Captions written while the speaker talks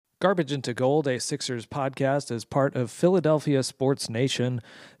Garbage into Gold, a Sixers podcast, is part of Philadelphia Sports Nation.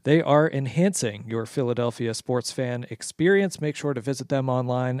 They are enhancing your Philadelphia sports fan experience. Make sure to visit them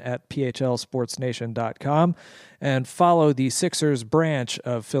online at phlsportsnation.com and follow the Sixers branch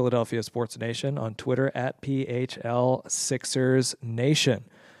of Philadelphia Sports Nation on Twitter at PHLSixersNation.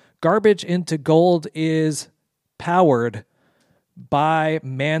 Garbage into Gold is powered by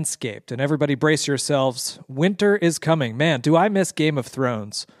Manscaped. And everybody brace yourselves. Winter is coming. Man, do I miss Game of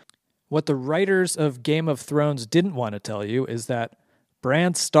Thrones. What the writers of Game of Thrones didn't want to tell you is that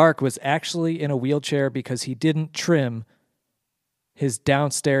Bran Stark was actually in a wheelchair because he didn't trim his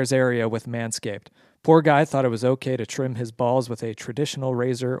downstairs area with Manscaped. Poor guy thought it was okay to trim his balls with a traditional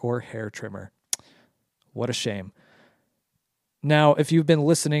razor or hair trimmer. What a shame. Now, if you've been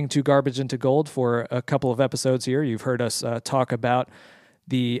listening to Garbage into Gold for a couple of episodes here, you've heard us talk about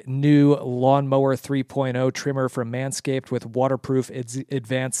the new Lawnmower 3.0 trimmer from Manscaped with waterproof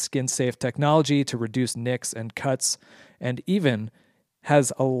advanced skin-safe technology to reduce nicks and cuts, and even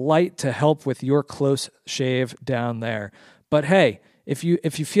has a light to help with your close shave down there. But hey, if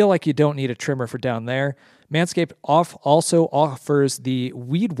you feel like you don't need a trimmer for down there, Manscaped also offers the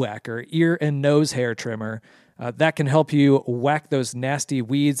Weed Whacker ear and nose hair trimmer that can help you whack those nasty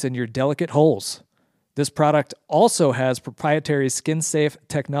weeds in your delicate holes. This product also has proprietary skin-safe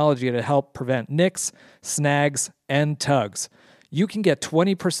technology to help prevent nicks, snags, and tugs. You can get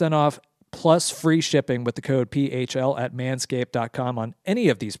 20% off plus free shipping with the code PHL at manscaped.com on any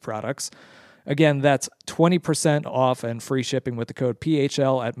of these products. Again, that's 20% off and free shipping with the code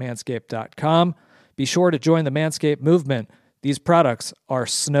PHL at manscaped.com. Be sure to join the Manscaped movement. These products are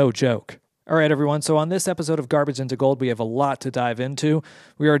no joke. All right, everyone. So on this episode of Garbage into Gold, we have a lot to dive into.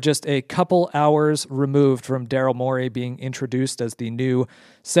 We are just a couple hours removed from Daryl Morey being introduced as the new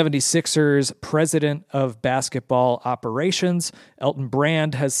 76ers president of basketball operations. Elton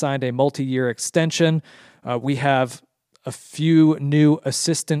Brand has signed a multi-year extension. We have a few new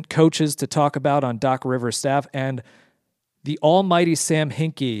assistant coaches to talk about on Doc Rivers' staff, and the almighty Sam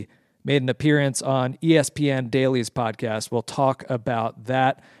Hinkie made an appearance on ESPN Daily's podcast. We'll talk about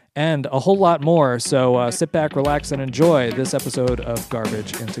that and a whole lot more. So sit back, relax, and enjoy this episode of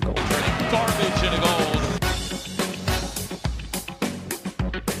Garbage into Gold. Garbage into Gold.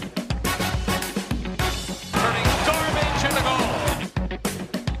 Turning garbage into gold.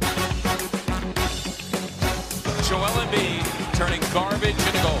 Joel Embiid turning garbage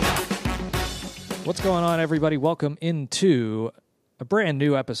into gold. What's going on, everybody? Welcome into a brand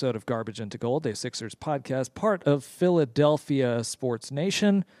new episode of Garbage into Gold, a Sixers podcast, part of Philadelphia Sports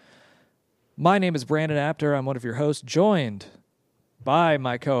Nation. My name is Brandon Apter. I'm one of your hosts, joined by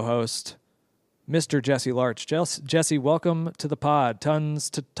my co-host, Mr. Jesse Larch. Jesse, welcome to the pod.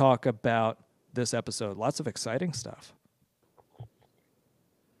 Tons to talk about this episode. Lots of exciting stuff.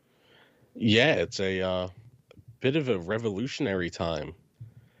 Yeah, it's a bit of a revolutionary time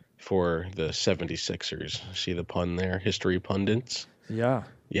for the 76ers. See the pun there? History pundits. Yeah.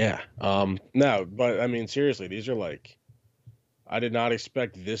 Yeah. No, but I mean, seriously, these are like, I did not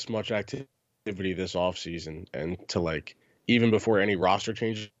expect this much activity this offseason, and to like, even before any roster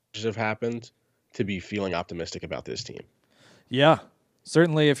changes have happened, to be feeling optimistic about this team. Yeah.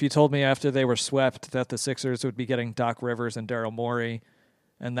 Certainly, if you told me after they were swept that the Sixers would be getting Doc Rivers and Daryl Morey,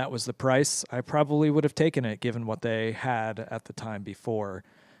 and that was the price, I probably would have taken it given what they had at the time before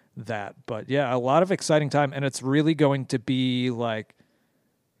that. But yeah, a lot of exciting time, and it's really going to be like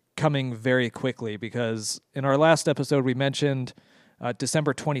coming very quickly, because in our last episode we mentioned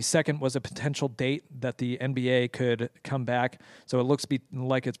December 22nd was a potential date that the NBA could come back. So it looks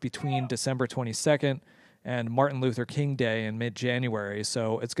like it's between December 22nd and Martin Luther King Day in mid-January.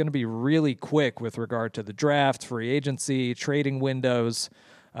 So it's going to be really quick with regard to the draft, free agency, trading windows,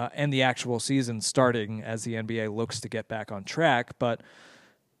 and the actual season starting as the NBA looks to get back on track. But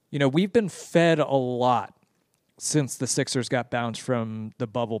you know, we've been fed a lot since the Sixers got bounced from the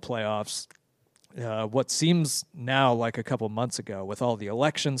bubble playoffs. What seems now like a couple months ago, with all the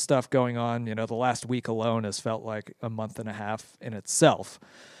election stuff going on, you know, the last week alone has felt like a month and a half in itself.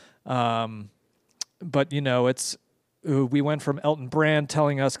 But, you know, we went from Elton Brand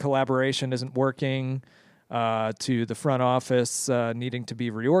telling us collaboration isn't working, to the front office needing to be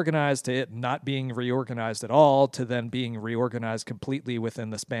reorganized, to it not being reorganized at all, to then being reorganized completely within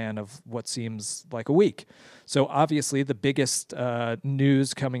the span of what seems like a week. So obviously the biggest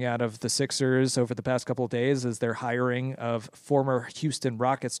news coming out of the Sixers over the past couple of days is their hiring of former Houston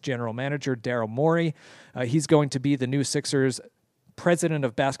Rockets general manager Daryl Morey. He's going to be the new Sixers president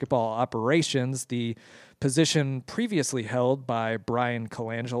of basketball operations, the position previously held by Brian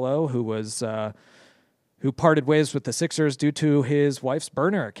Colangelo, who who parted ways with the Sixers due to his wife's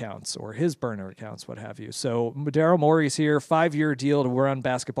burner accounts or his burner accounts, what have you. So Daryl Morey's here, 5-year deal to run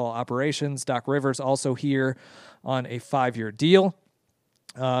basketball operations. Doc Rivers also here on a 5-year deal.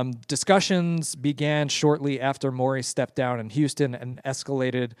 Discussions began shortly after Morey stepped down in Houston and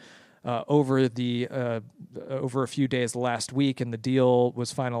escalated over a few days last week, and the deal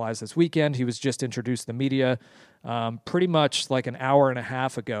was finalized this weekend. He was just introduced to the media pretty much like an hour and a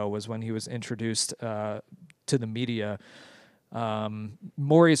half ago was when he was introduced to the media.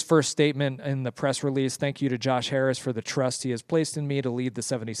 Morey's first statement in the press release: "Thank you to Josh Harris for the trust he has placed in me to lead the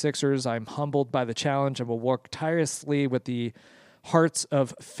 76ers. I'm humbled by the challenge and will work tirelessly with the hearts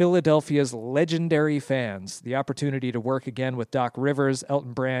of Philadelphia's legendary fans. The opportunity to work again with Doc Rivers,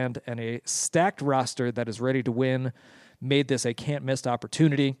 Elton Brand, and a stacked roster that is ready to win made this a can't-miss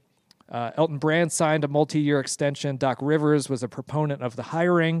opportunity." Elton Brand signed a multi-year extension. Doc Rivers was a proponent of the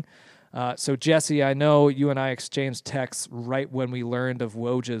hiring. So, Jesse, I know you and I exchanged texts right when we learned of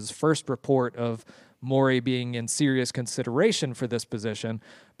Woj's first report of Morey being in serious consideration for this position.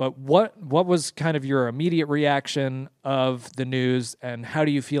 But what was kind of your immediate reaction of the news, and how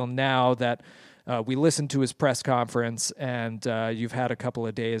do you feel now that we listened to his press conference and you've had a couple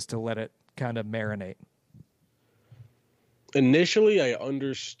of days to let it kind of marinate? Initially, I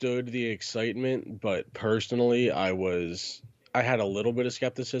understood the excitement, but personally, I had a little bit of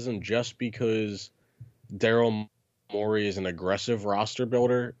skepticism just because Daryl Morey is an aggressive roster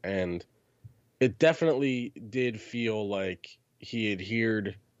builder, and it definitely did feel like he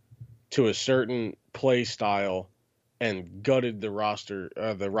adhered to a certain play style and gutted the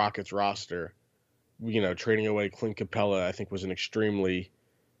Rockets roster. Trading away Clint Capella, I think, was an extremely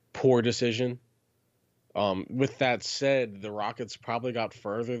poor decision. With that said, the Rockets probably got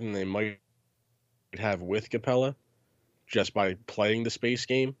further than they might have with Capella just by playing the space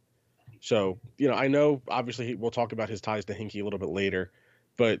game. So, I know, obviously, we'll talk about his ties to Hinkie a little bit later,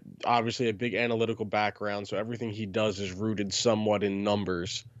 but obviously a big analytical background, so everything he does is rooted somewhat in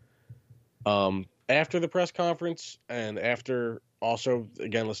numbers. After the press conference, and after also,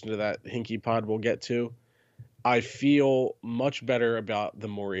 again, listening to that Hinkie pod we'll get to, I feel much better about the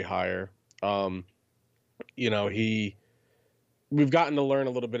Morey hire. We've gotten to learn a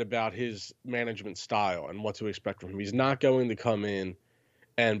little bit about his management style and what to expect from him. He's not going to come in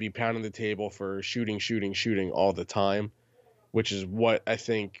and be pounding the table for shooting all the time, which is what I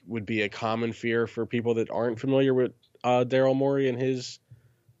think would be a common fear for people that aren't familiar with Daryl Morey and his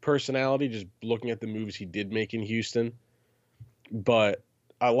personality, just looking at the moves he did make in Houston. But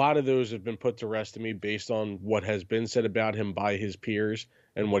a lot of those have been put to rest to me based on what has been said about him by his peers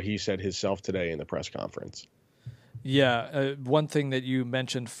and what he said himself today in the press conference. Yeah, one thing that you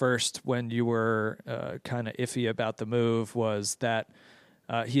mentioned first when you were kind of iffy about the move was that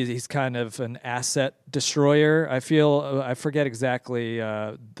he's kind of an asset destroyer. I feel I forget exactly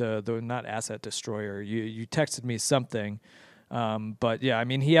the not asset destroyer. You texted me something, but yeah, I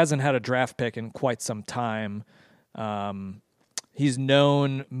mean, he hasn't had a draft pick in quite some time. He's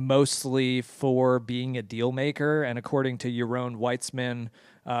known mostly for being a deal maker, and according to Yaron Weitzman,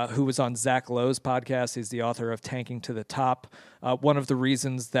 who was on Zach Lowe's podcast, he's the author of Tanking to the Top. One of the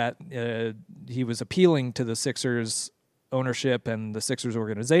reasons that he was appealing to the Sixers ownership and the Sixers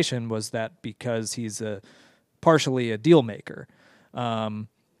organization was that because he's partially a deal maker.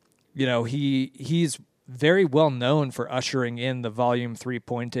 He's very well known for ushering in the volume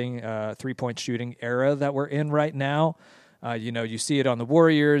three-point shooting era that we're in right now. You see it on the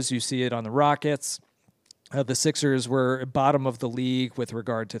Warriors, you see it on the Rockets. The Sixers were bottom of the league with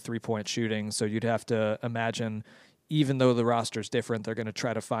regard to three-point shooting, so you'd have to imagine, even though the roster's different, they're going to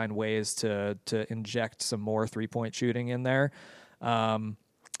try to find ways to inject some more three-point shooting in there. I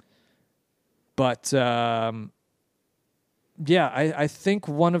think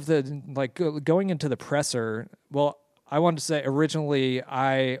one of the, going into the presser, well, I wanted to say originally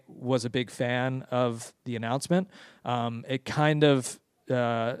I was a big fan of the announcement. It kind of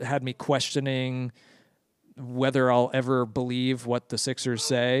had me questioning whether I'll ever believe what the Sixers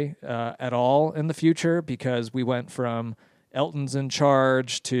say at all in the future, because we went from Elton's in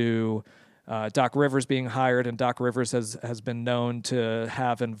charge to Doc Rivers being hired, and Doc Rivers has been known to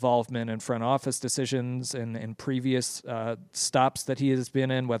have involvement in front office decisions in previous stops that he has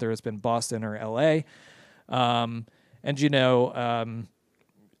been in, whether it's been Boston or L.A.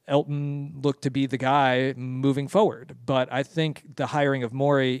 Elton looked to be the guy moving forward. But I think the hiring of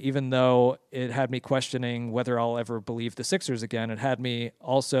Morey, even though it had me questioning whether I'll ever believe the Sixers again, it had me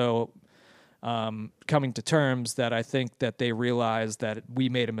also coming to terms that I think that they realized that we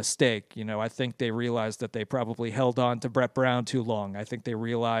made a mistake. I think they realized that they probably held on to Brett Brown too long. I think they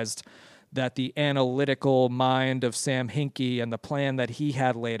realized that the analytical mind of Sam Hinkie and the plan that he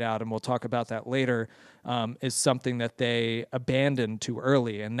had laid out, and we'll talk about that later, is something that they abandoned too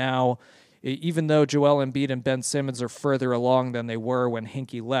early. And now, even though Joel Embiid and Ben Simmons are further along than they were when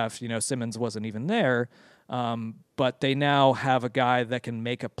Hinkie left, Simmons wasn't even there, but they now have a guy that can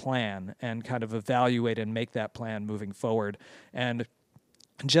make a plan and kind of evaluate and make that plan moving forward. And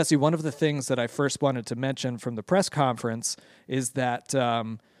Jesse, one of the things that I first wanted to mention from the press conference is that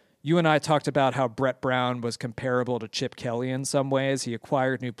you and I talked about how Brett Brown was comparable to Chip Kelly in some ways. He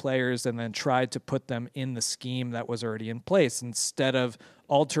acquired new players and then tried to put them in the scheme that was already in place instead of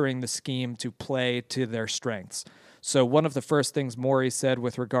altering the scheme to play to their strengths. So one of the first things Morey said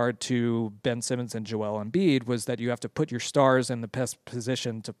with regard to Ben Simmons and Joel Embiid was that you have to put your stars in the best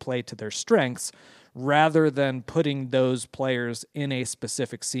position to play to their strengths rather than putting those players in a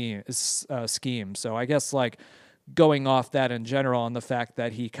specific scheme. So I guess going off that in general and the fact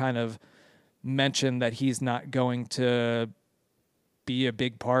that he kind of mentioned that he's not going to be a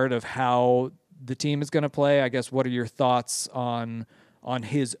big part of how the team is going to play. I guess, what are your thoughts on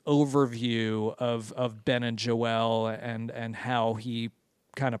his overview of Ben and Joel and how he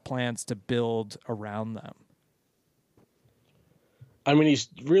kind of plans to build around them? I mean, he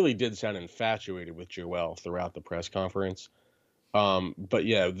really did sound infatuated with Joel throughout the press conference. But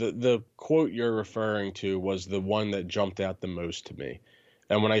yeah, the quote you're referring to was the one that jumped out the most to me.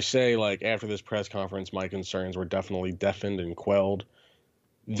 And when I say, after this press conference, my concerns were definitely deafened and quelled,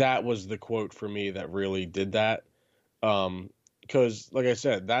 that was the quote for me that really did that. Because, like I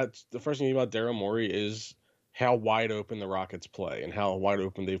said, that's the first thing about Daryl Morey is how wide open the Rockets play and how wide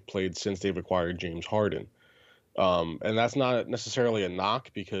open they've played since they've acquired James Harden. And that's not necessarily a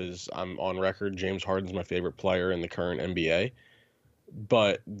knock because I'm on record, James Harden's my favorite player in the current NBA.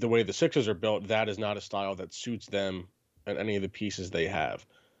 But the way the Sixers are built, that is not a style that suits them and any of the pieces they have.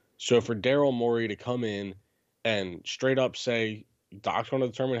 So for Daryl Morey to come in and straight up say, Doc's going to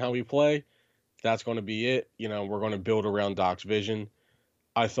determine how we play, that's going to be it. We're going to build around Doc's vision.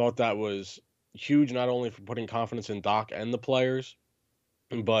 I thought that was huge, not only for putting confidence in Doc and the players,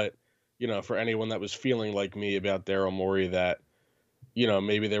 but, for anyone that was feeling like me about Daryl Morey that,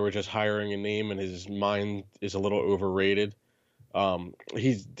 maybe they were just hiring a name and his mind is a little overrated.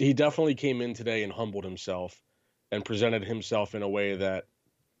 He definitely came in today and humbled himself and presented himself in a way that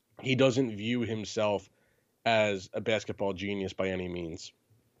he doesn't view himself as a basketball genius by any means,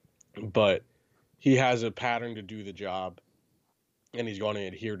 but he has a pattern to do the job and he's going to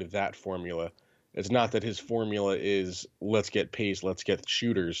adhere to that formula. It's not that his formula is let's get pace, let's get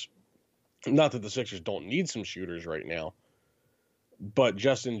shooters. Not that the Sixers don't need some shooters right now, but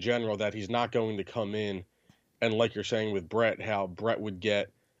just in general that he's not going to come in and, like you're saying with Brett, how Brett would get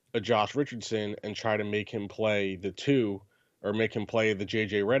a Josh Richardson and try to make him play the two or make him play the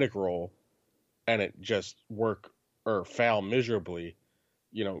JJ Redick role and it just work or fail miserably.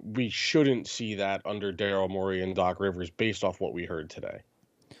 We shouldn't see that under Daryl Morey and Doc Rivers based off what we heard today.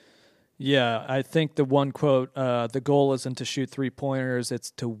 Yeah, I think the one quote, the goal isn't to shoot three-pointers, it's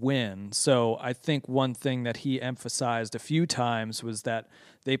to win. So I think one thing that he emphasized a few times was that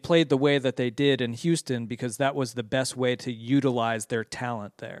they played the way that they did in Houston because that was the best way to utilize their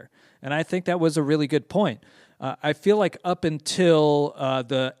talent there. And I think that was a really good point. I feel like up until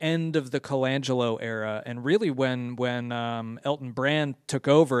the end of the Colangelo era, and really when Elton Brand took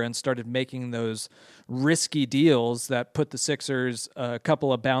over and started making those risky deals that put the Sixers a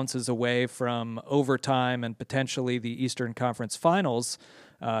couple of bounces away from overtime and potentially the Eastern Conference Finals,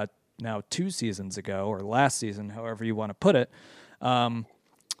 now 2 seasons ago, or last season, however you want to put it.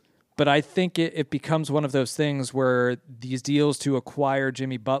 But I think it becomes one of those things where these deals to acquire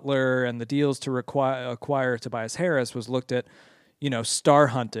Jimmy Butler and the deals to acquire Tobias Harris was looked at, star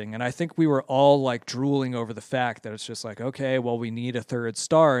hunting. And I think we were all drooling over the fact that it's just okay, well, we need a third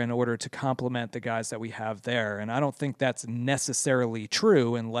star in order to complement the guys that we have there. And I don't think that's necessarily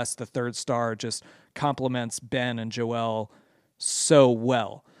true unless the third star just complements Ben and Joel so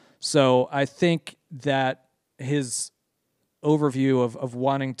well. So I think that his overview of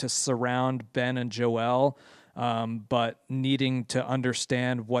wanting to surround Ben and Joel, but needing to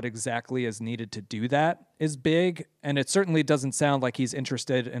understand what exactly is needed to do that is big. And it certainly doesn't sound like he's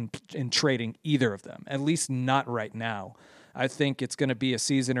interested in trading either of them, at least not right now. I think it's going to be a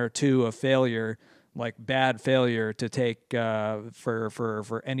season or two of failure, bad failure, to take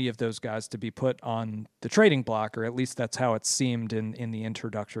for any of those guys to be put on the trading block, or at least that's how it seemed in the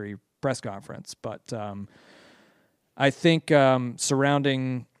introductory press conference. But I think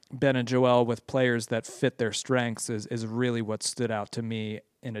surrounding Ben and Joel with players that fit their strengths is really what stood out to me,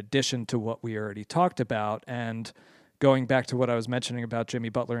 in addition to what we already talked about. And going back to what I was mentioning about Jimmy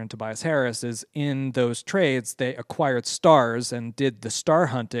Butler and Tobias Harris, is in those trades, they acquired stars and did the star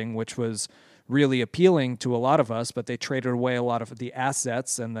hunting, which was really appealing to a lot of us, but they traded away a lot of the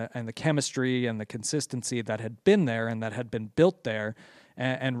assets and the chemistry and the consistency that had been there and that had been built there.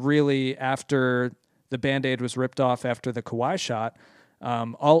 And really, after the Band-Aid was ripped off after the Kawhi shot,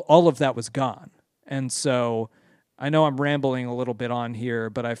 all of that was gone. And so I know I'm rambling a little bit on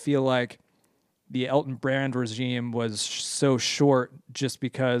here, but I feel like the Elton Brand regime was so short just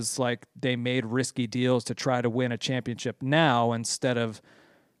because like they made risky deals to try to win a championship now instead of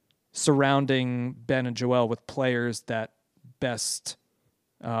surrounding Ben and Joel with players that best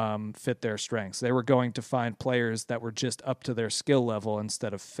fit their strengths. They were going to find players that were just up to their skill level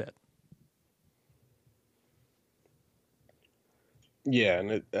instead of fit. Yeah,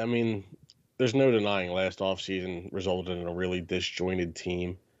 and I mean, there's no denying last offseason resulted in a really disjointed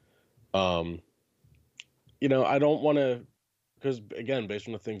team. You know, I don't want to, because again, based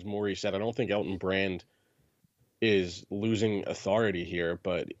on the things Morey said, I don't think Elton Brand is losing authority here,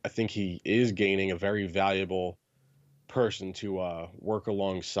 but I think he is gaining a very valuable person to work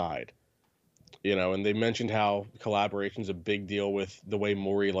alongside. You know, and they mentioned how collaboration is a big deal with the way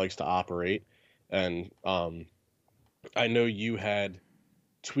Morey likes to operate. And I know you had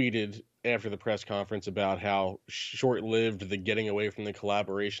tweeted after the press conference about how short-lived the getting away from the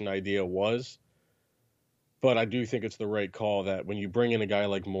collaboration idea was. But I do think it's the right call that when you bring in a guy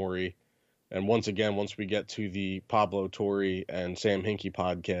like Morey, and once again, once we get to the Pablo Torre and Sam Hinkie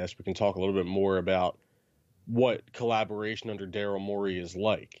podcast, we can talk a little bit more about what collaboration under Daryl Morey is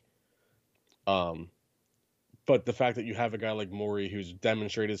like. But the fact that you have a guy like Morey who's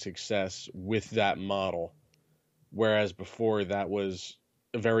demonstrated success with that model, whereas before that was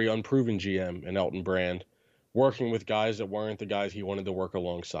a very unproven GM in Elton Brand, working with guys that weren't the guys he wanted to work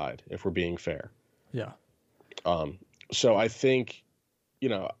alongside, if we're being fair. Yeah. So I think, you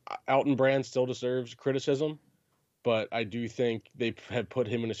know, Elton Brand still deserves criticism, but I do think they have put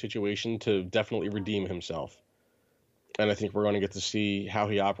him in a situation to definitely redeem himself. And I think we're going to get to see how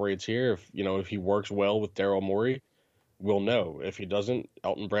he operates here. If he works well with Daryl Morey, we'll know. If he doesn't,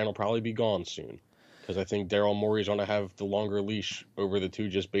 Elton Brand will probably be gone soon. Because I think Daryl Morey's going to have the longer leash over the two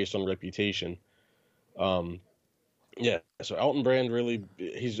just based on reputation. Yeah, so Elton Brand really,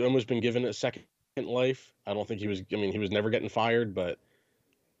 he's almost been given a second life. I don't think he was never getting fired, but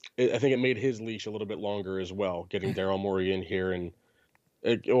I think it made his leash a little bit longer as well, getting Daryl Morey in here, and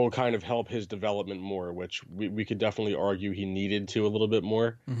it will kind of help his development more, which we could definitely argue he needed to a little bit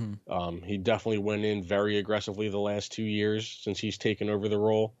more. Mm-hmm. He definitely went in very aggressively the last 2 years since he's taken over the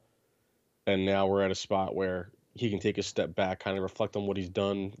role. And now we're at a spot where he can take a step back, kind of reflect on what he's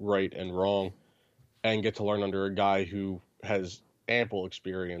done right and wrong, and get to learn under a guy who has ample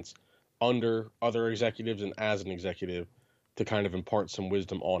experience under other executives and as an executive to kind of impart some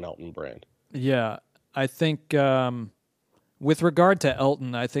wisdom on Elton Brand. Yeah, I think with regard to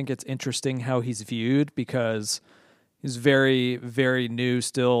Elton, I think it's interesting how he's viewed because he's very, very new,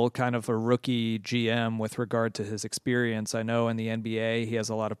 still kind of a rookie GM with regard to his experience. I know in the NBA he has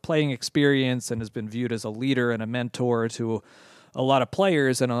a lot of playing experience and has been viewed as a leader and a mentor to a lot of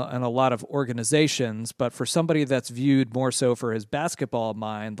players and a lot of organizations. But for somebody that's viewed more so for his basketball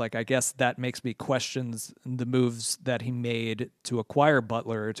mind, like I guess that makes me question the moves that he made to acquire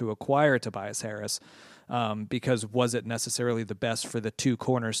Butler, to acquire Tobias Harris. Because was it necessarily the best for the two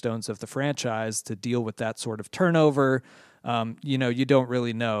cornerstones of the franchise to deal with that sort of turnover? You don't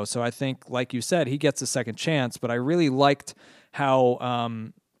really know. So I think, like you said, he gets a second chance, but I really liked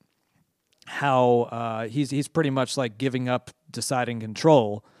how he's pretty much like giving up deciding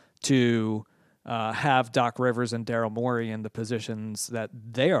control to have Doc Rivers and Daryl Morey in the positions that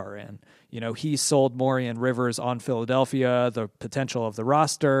they are in. He sold Morey and Rivers on Philadelphia, the potential of the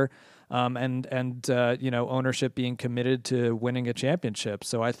roster, and ownership being committed to winning a championship.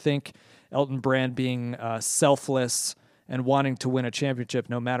 So I think Elton Brand being selfless and wanting to win a championship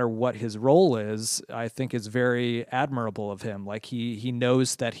no matter what his role is, I think is very admirable of him. Like he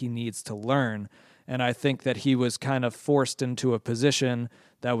knows that he needs to learn. And I think that he was kind of forced into a position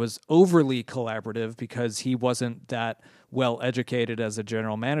that was overly collaborative because he wasn't that well educated as a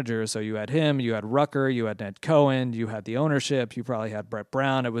general manager. So you had him, you had Rucker, you had Ned Cohen, you had the ownership, you probably had Brett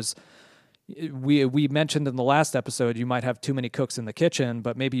Brown. It was, we mentioned in the last episode, you might have too many cooks in the kitchen,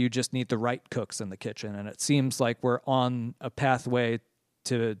 but maybe you just need the right cooks in the kitchen. And it seems like we're on a pathway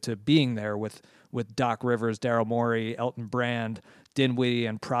to being there with Doc Rivers, Daryl Morey, Elton Brand, Dinwiddie,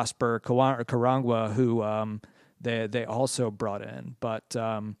 and Prosper Karangwa, who they also brought in. But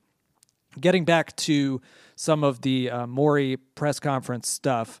getting back to some of the Morey press conference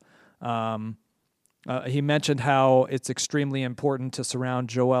stuff, He mentioned how it's extremely important to surround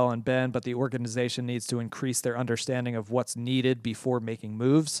Joel and Ben, but the organization needs to increase their understanding of what's needed before making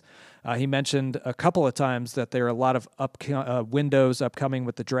moves. He mentioned a couple of times that there are a lot of windows upcoming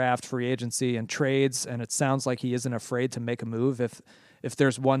with the draft, free agency, and trades, and it sounds like he isn't afraid to make a move if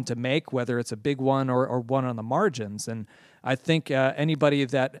there's one to make, whether it's a big one or one on the margins. And I think anybody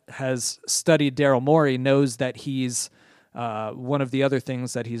that has studied Daryl Morey knows that he's one of the other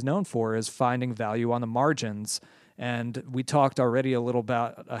things that he's known for is finding value on the margins. And we talked already a little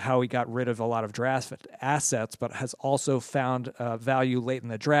about how he got rid of a lot of draft assets, but has also found value late in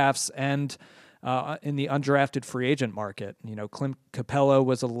the drafts and in the undrafted free agent market. You know, Clint Capella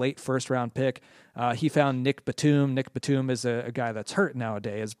was a late first-round pick. He found Nick Batum. Nick Batum is a guy that's hurt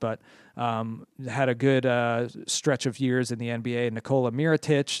nowadays, but had a good stretch of years in the NBA. Nikola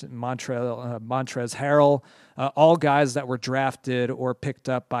Mirotic, Montrezl Harrell, all guys that were drafted or picked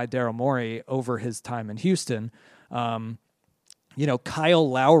up by Daryl Morey over his time in Houston. You know, Kyle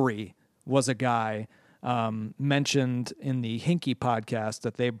Lowry was a guy mentioned in the Hinkie podcast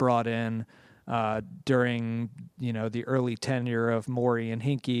that they brought in during, you know, the early tenure of Morey and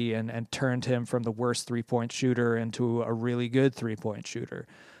Hinkie and turned him from the worst three-point shooter into a really good three-point shooter.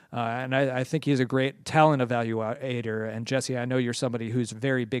 And I think he's a great talent evaluator. And Jesse, I know you're somebody who's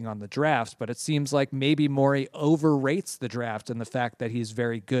very big on the draft, but it seems like maybe Morey overrates the draft and the fact that he's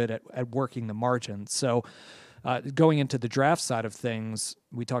very good at working the margins. So going into the draft side of things,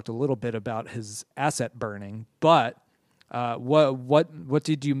 we talked a little bit about his asset burning, but what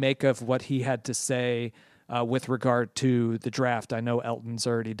did you make of what he had to say with regard to the draft? I know Elton's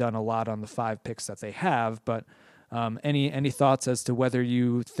already done a lot on the 5 picks that they have, but any thoughts as to whether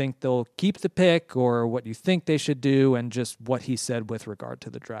you think they'll keep the pick or what you think they should do, and just what he said with regard to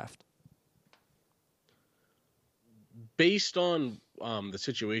the draft? Based on the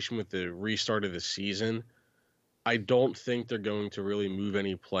situation with the restart of the season, I don't think they're going to really move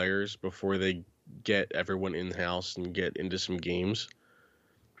any players before they get everyone in-house and get into some games.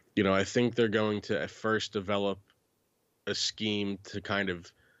 You know, I think they're going to at first develop a scheme to kind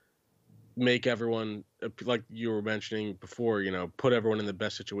of make everyone, like you were mentioning before, you know, put everyone in the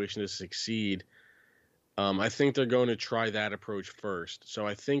best situation to succeed. I think they're going to try that approach first. So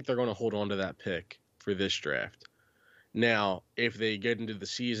I think they're going to hold on to that pick for this draft. Now, if they get into the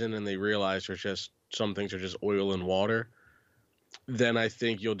season and they realize there's just some things are just oil and water, then I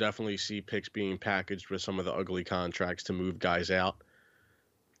think you'll definitely see picks being packaged with some of the ugly contracts to move guys out.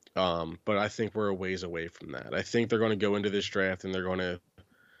 But I think we're a ways away from that. I think they're going to go into this draft and they're going to,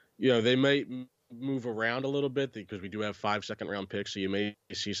 you know, they may move around a little bit because we do have 5 second-round picks, so you may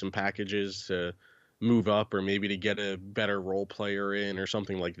see some packages to move up or maybe to get a better role player in or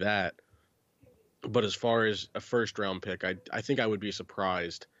something like that. But as far as a first-round pick, I think I would be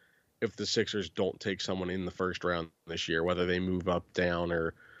surprised if the Sixers don't take someone in the first round this year, whether they move up, down,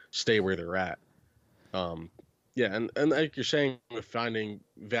 or stay where they're at. Yeah, and like you're saying, with finding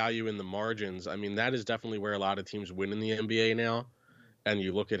value in the margins, I mean, that is definitely where a lot of teams win in the NBA now. And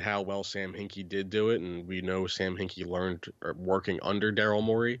you look at how well Sam Hinkie did do it, and we know Sam Hinkie learned working under Daryl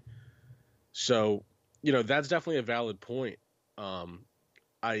Morey. So, you know, that's definitely a valid point.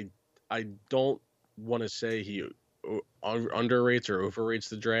 I don't want to say he underrates or overrates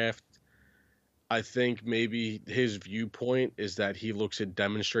the draft. I think maybe his viewpoint is that he looks at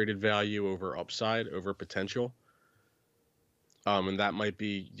demonstrated value over upside, over potential. And that might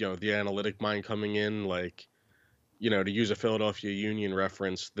be, you know, the analytic mind coming in, like, you know, to use a Philadelphia Union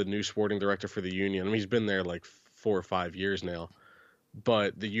reference, the new sporting director for the Union, I mean, he's been there like 4 or 5 years now,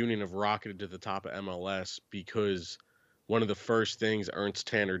 but the Union have rocketed to the top of MLS because one of the first things Ernst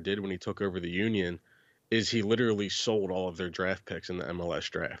Tanner did when he took over the Union is he literally sold all of their draft picks in the MLS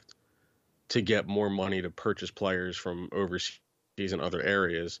draft to get more money to purchase players from overseas and other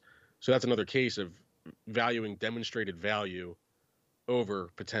areas. So that's another case of valuing demonstrated value over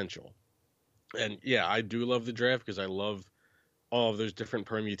potential. And yeah, I do love the draft because I love all of those different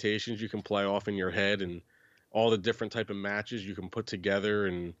permutations you can play off in your head and all the different type of matches you can put together.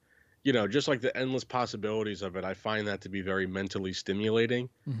 And, you know, just like the endless possibilities of it, I find that to be very mentally stimulating.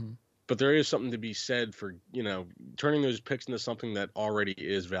 Mm-hmm. But there is something to be said for, you know, turning those picks into something that already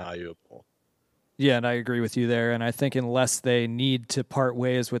is valuable. Yeah, and I agree with you there. And I think unless they need to part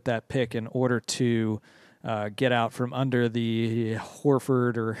ways with that pick in order to get out from under the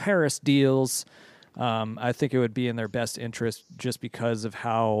Horford or Harris deals, I think it would be in their best interest just because of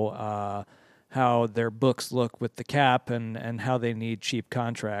how their books look with the cap and how they need cheap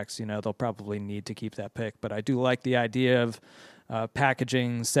contracts. You know, they'll probably need to keep that pick. But I do like the idea of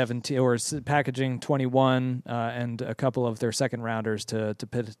packaging 17 or packaging 21 and a couple of their second rounders to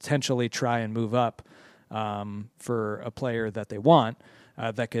potentially try and move up for a player that they want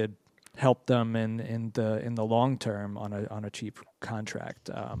that could help them in the long term on a cheap contract.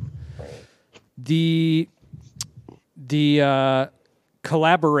 The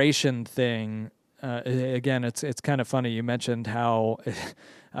collaboration thing, again, it's kind of funny. You mentioned how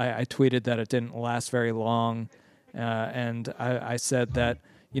I tweeted that it didn't last very long, and I said that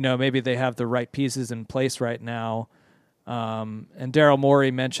maybe they have the right pieces in place right now. And Daryl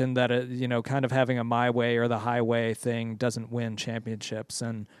Morey mentioned that kind of having a my way or the highway thing doesn't win championships.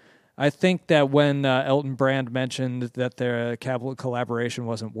 And I think that when Elton Brand mentioned that their collaboration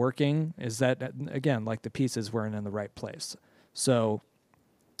wasn't working, is that again, like the pieces weren't in the right place. So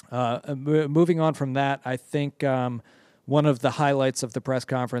moving on from that, I think one of the highlights of the press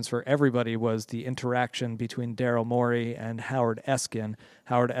conference for everybody was the interaction between Daryl Morey and Howard Eskin.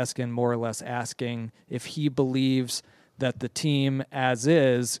 Howard Eskin more or less asking if he believes that the team as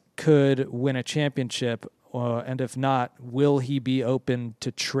is could win a championship, and if not, will he be open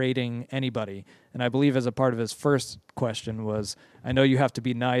to trading anybody? And I believe as a part of his first question was, I know you have to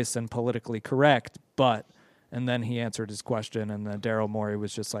be nice and politically correct, but, and then he answered his question, and then Daryl Morey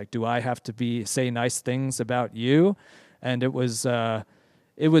was just like, do I have to say nice things about you? And it was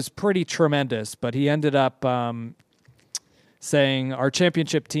pretty tremendous, but he ended up saying our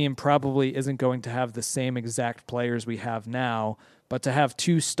championship team probably isn't going to have the same exact players we have now, but to have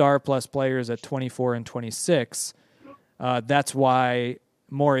 2 star plus players at 24 and 26, that's why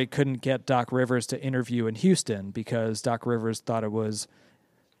Morey couldn't get Doc Rivers to interview in Houston, because Doc Rivers thought it was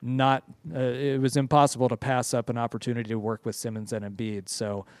impossible to pass up an opportunity to work with Simmons and Embiid.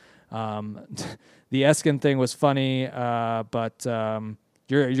 So the Eskin thing was funny, but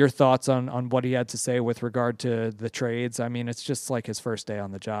your thoughts on what he had to say with regard to the trades? I mean, it's just like his first day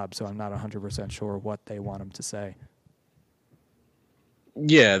on the job, so I'm not 100% sure what they want him to say.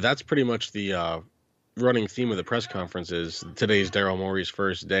 Yeah, that's pretty much the running theme of the press conference is today's Daryl Morey's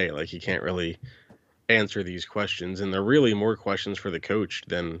first day. Like, he can't really answer these questions, and they're really more questions for the coach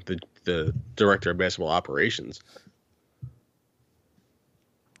than the director of basketball operations.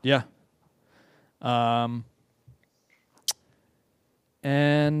 Yeah.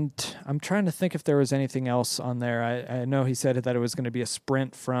 And I'm trying to think if there was anything else on there. I know he said that it was going to be a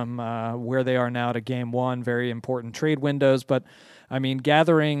sprint from where they are now to game 1, very important trade windows. But, I mean,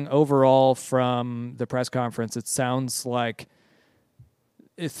 gathering overall from the press conference, it sounds like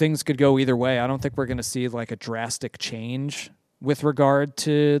things could go either way. I don't think we're going to see like a drastic change with regard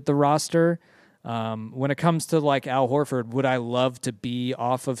to the roster. When it comes to like Al Horford, would I love to be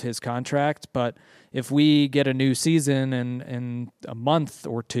off of his contract? But if we get a new season in a month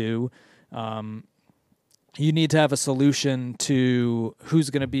or two, you need to have a solution to who's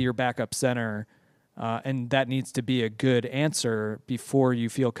going to be your backup center. And that needs to be a good answer before you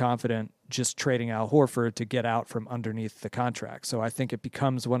feel confident just trading Al Horford to get out from underneath the contract. So I think it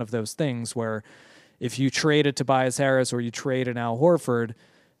becomes one of those things where if you trade a Tobias Harris or you trade an Al Horford,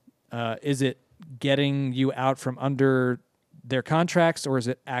 is it getting you out from under their contracts, or is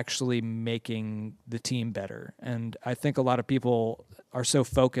it actually making the team better? And I think a lot of people are so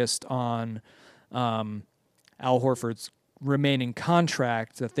focused on Al Horford's remaining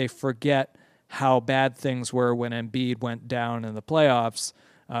contract that they forget how bad things were when Embiid went down in the playoffs,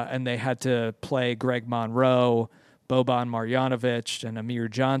 and they had to play Greg Monroe, Boban Marjanovic, and Amir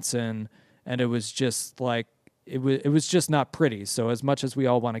Johnson, and it was just like it was just not pretty. So as much as we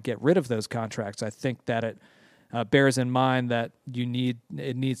all want to get rid of those contracts, I think that it bears in mind that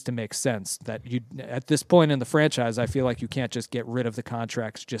it needs to make sense. That you at this point in the franchise, I feel like you can't just get rid of the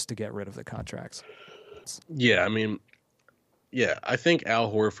contracts just to get rid of the contracts. Yeah, I mean, I think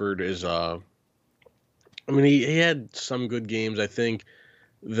Al Horford is. He had some good games. I think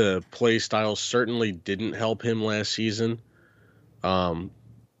the play style certainly didn't help him last season. Would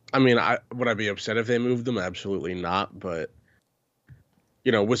I be upset if they moved them? Absolutely not. But,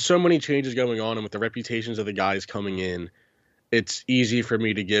 with so many changes going on and with the reputations of the guys coming in, it's easy for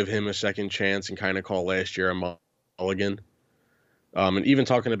me to give him a second chance and kind of call last year a mulligan. And even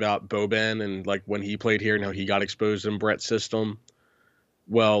talking about Boban and like when he played here and how he got exposed in Brett's system.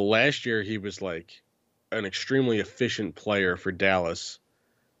 Well, last year he was like an extremely efficient player for Dallas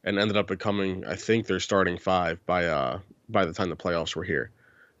and ended up becoming, I think, their starting 5 by the time the playoffs were here,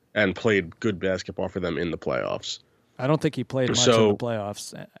 and played good basketball for them in the playoffs. I don't think he played much in the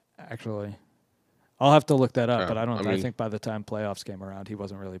playoffs, actually. I'll have to look that up, but I think by the time playoffs came around, he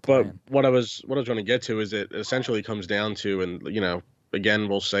wasn't really playing. But what I was trying to get to is it essentially comes down to, and again,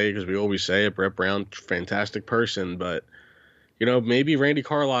 we'll say, because we always say it, Brett Brown, fantastic person, but maybe Randy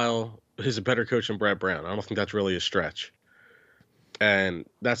Carlisle is a better coach than Brett Brown. I don't think that's really a stretch. And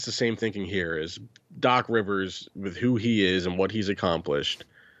that's the same thinking here is Doc Rivers, with who he is and what he's accomplished,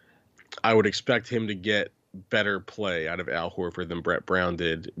 I would expect him to get better play out of Al Horford than Brett Brown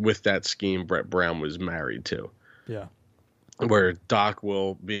did with that scheme Brett Brown was married to. Yeah. Where Doc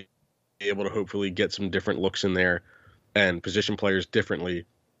will be able to hopefully get some different looks in there and position players differently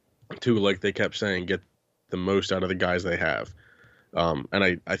to, like they kept saying, get the most out of the guys they have.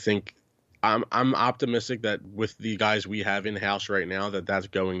 And I think I'm optimistic that with the guys we have in-house right now that's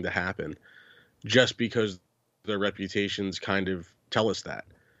going to happen just because their reputations kind of tell us that.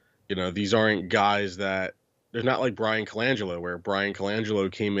 These aren't guys that they're not like Brian Colangelo, where Brian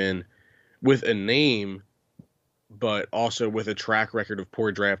Colangelo came in with a name, but also with a track record of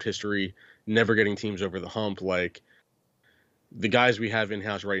poor draft history, never getting teams over the hump. Like the guys we have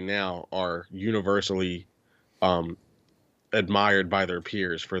in-house right now are universally admired by their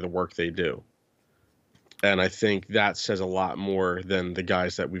peers for the work they do. And I think that says a lot more than the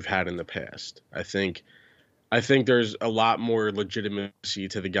guys that we've had in the past. I think there's a lot more legitimacy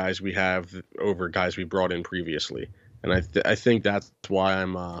to the guys we have over guys we brought in previously. And I think that's why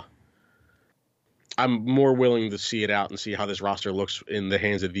I'm more willing to see it out and see how this roster looks in the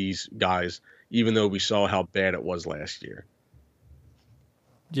hands of these guys, even though we saw how bad it was last year.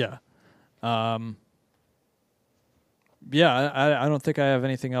 Yeah. Yeah, I don't think I have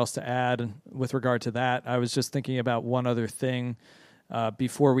anything else to add with regard to that. I was just thinking about one other thing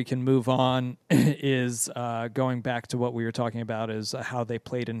before we can move on is going back to what we were talking about is how they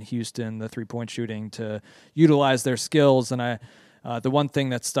played in Houston, the three-point shooting to utilize their skills. And the one thing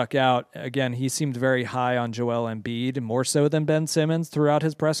that stuck out, again, he seemed very high on Joel Embiid, more so than Ben Simmons throughout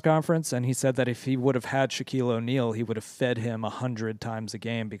his press conference. And he said that if he would have had Shaquille O'Neal, he would have fed him 100 times a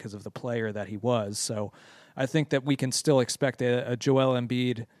game because of the player that he was. So I think that we can still expect a Joel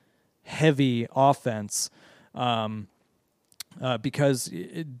Embiid heavy offense because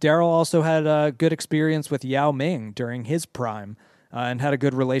Daryl also had a good experience with Yao Ming during his prime and had a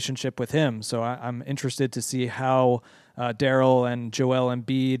good relationship with him. So I'm interested to see how Daryl and Joel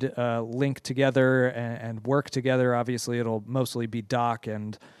Embiid link together and work together. Obviously, it'll mostly be Doc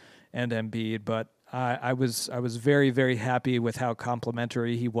and Embiid, but I was very, very happy with how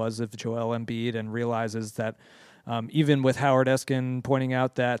complimentary he was of Joel Embiid and realizes that even with Howard Eskin pointing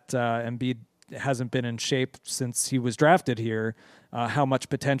out that Embiid hasn't been in shape since he was drafted here, how much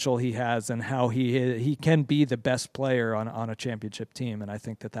potential he has and how he can be the best player on a championship team. And I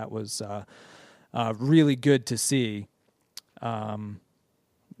think that was really good to see.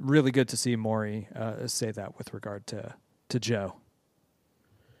 Really good to see Morey say that with regard to Joe.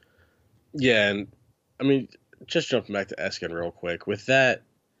 Yeah, and I mean, just jumping back to Eskin real quick, with that,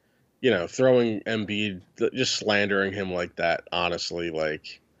 throwing Embiid, just slandering him like that, honestly,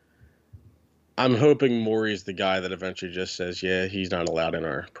 like, I'm hoping Morey's the guy that eventually just says, yeah, he's not allowed in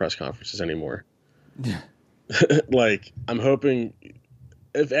our press conferences anymore. Like, I'm hoping,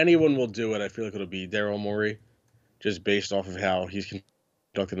 if anyone will do it, I feel like it'll be Daryl Morey, just based off of how he's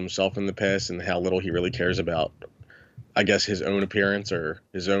conducted himself in the past and how little he really cares about, I guess, his own appearance or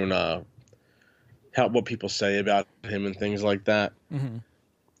his own what people say about him and things like that. Mm-hmm.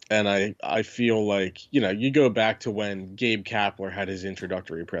 And I feel like, you go back to when Gabe Kapler had his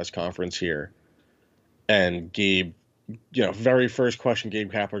introductory press conference here, and Gabe, very first question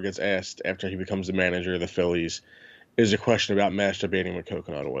Gabe Kapler gets asked after he becomes the manager of the Phillies is a question about masturbating with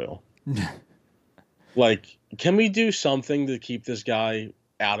coconut oil. Like, can we do something to keep this guy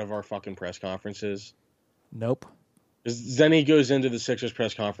out of our fucking press conferences? Nope. Then he goes into the Sixers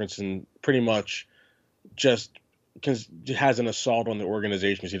press conference and pretty much just has an assault on the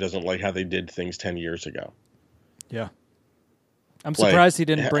organization because he doesn't like how they did things 10 years ago. Yeah. I'm surprised he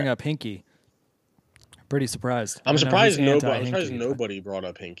didn't bring up Hinkie. Pretty surprised. I'm surprised nobody brought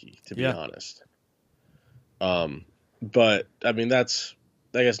up Hinkie, to be honest. But I mean, that's,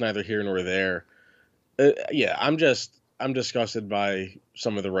 I guess, neither here nor there. I'm disgusted by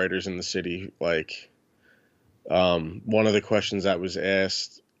some of the writers in the city. Like, one of the questions that was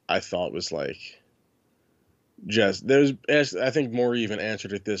asked, I thought was like, I think Morey even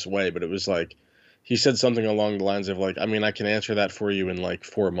answered it this way, but it was like, he said something along the lines of like, I mean, I can answer that for you in like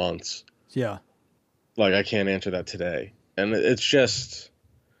 4 months. Yeah. Like, I can't answer that today. And it's just,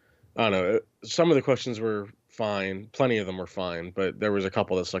 I don't know. Some of the questions were fine. Plenty of them were fine, but there was a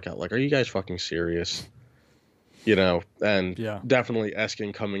couple that stuck out. Like, are you guys fucking serious? And definitely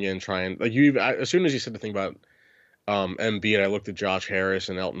Eskin coming in trying, like, as soon as you said the thing about Embiid, I looked at Josh Harris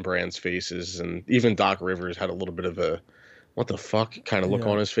and Elton Brand's faces, and even Doc Rivers had a little bit of a what the fuck kind of look Yeah.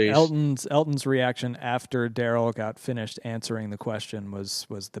 on his face. Elton's reaction after Daryl got finished answering the question was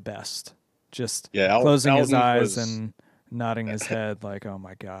the best. Just Yeah, closing his Elton eyes was, and nodding his head like, "Oh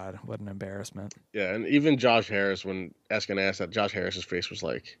my God, what an embarrassment." yeah, and even Josh Harris, when Eskin asked that, Josh Harris's face was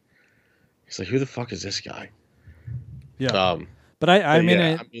like, he's like, who the fuck is this guy? Yeah. Um, But I mean,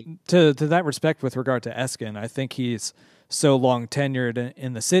 yeah, I mean, to that respect, with regard to Eskin, I think he's so long tenured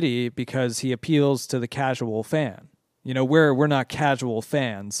in the city because he appeals to the casual fan. You know, we're not casual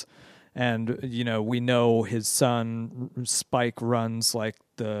fans, and you know we know his son Spike runs like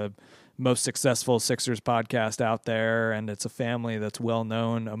the most successful Sixers podcast out there, and it's a family that's well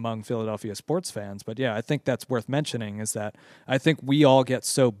known among Philadelphia sports fans. But yeah, I think that's worth mentioning is that I think we all get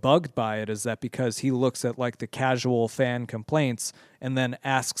so bugged by it is that because he looks at like the casual fan complaints and then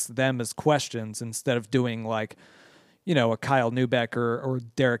asks them as questions instead of doing like, you know, a Kyle Neubeck or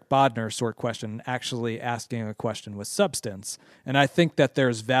Derek Bodner sort of question, actually asking a question with substance. And I think that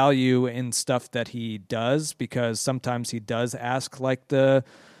there's value in stuff that he does because sometimes he does ask like the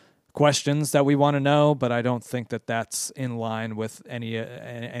questions that we want to know, but I don't think that that's in line with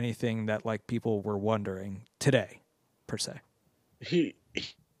anything that like people were wondering today, per se.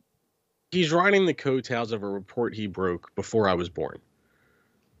 He's riding the coattails of a report he broke before I was born.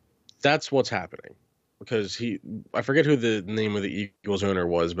 That's what's happening. Because I forget who the name of the Eagles owner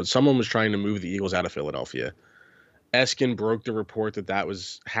was, but someone was trying to move the Eagles out of Philadelphia. Eskin broke the report that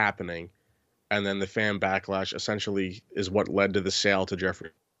was happening, and then the fan backlash essentially is what led to the sale to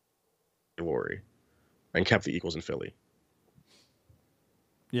Jeffrey Lurie and kept the Eagles in Philly.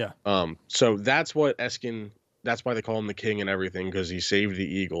 Yeah. So that's what Eskin, that's why they call him the king and everything, because he saved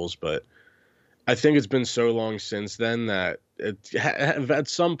the Eagles, but I think it's been so long since then that at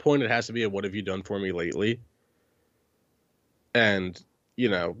some point it has to be a what have you done for me lately? And, you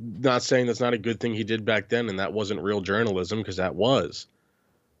know, not saying that's not a good thing he did back then and that wasn't real journalism, because that was.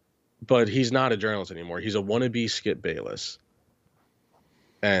 But he's not a journalist anymore. He's a wannabe Skip Bayless.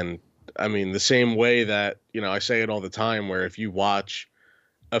 And, I mean, the same way that, you know, I say it all the time, where if you watch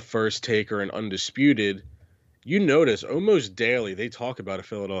a First Take or an Undisputed, you notice almost daily they talk about a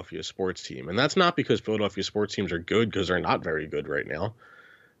Philadelphia sports team. And that's not because Philadelphia sports teams are good, because they're not very good right now.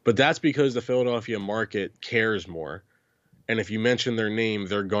 But that's because the Philadelphia market cares more. And if you mention their name,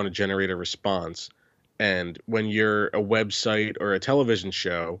 they're going to generate a response. And when you're a website or a television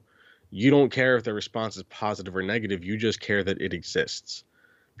show, you don't care if the response is positive or negative. You just care that it exists.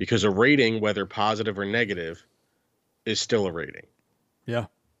 Because a rating, whether positive or negative, is still a rating. Yeah.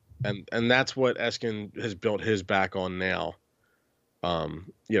 And that's what Eskin has built his back on now.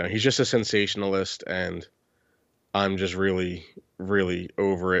 You know, he's just a sensationalist, and I'm just really, really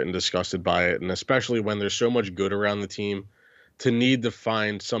over it and disgusted by it. And especially when there's so much good around the team, to need to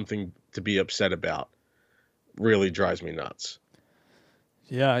find something to be upset about really drives me nuts.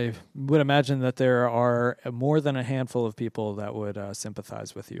 Yeah, I would imagine that there are more than a handful of people that would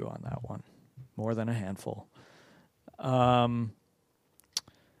sympathize with you on that one. More than a handful.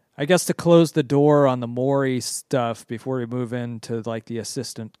 I guess to close the door on the Morey stuff before we move into like the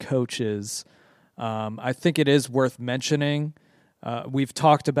assistant coaches, I think it is worth mentioning. We've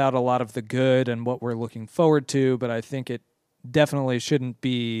talked about a lot of the good and what we're looking forward to, but I think it definitely shouldn't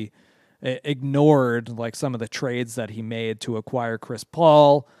be ignored, like some of the trades that he made to acquire Chris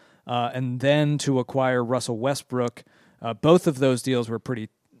Paul and then to acquire Russell Westbrook. Both of those deals were pretty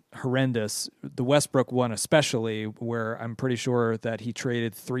horrendous. The Westbrook one especially, where I'm pretty sure that he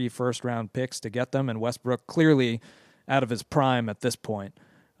traded 3 first-round picks to get them, and Westbrook clearly out of his prime at this point.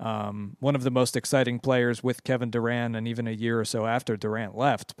 One of the most exciting players with Kevin Durant, and even a year or so after Durant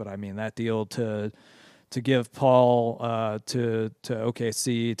left. But I mean, that deal to give Paul to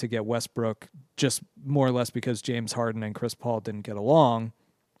OKC to get Westbrook, just more or less because James Harden and Chris Paul didn't get along,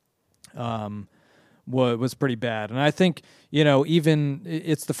 was pretty bad. And I think, you know, even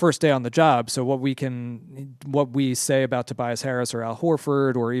it's the first day on the job, so what we say about Tobias Harris or Al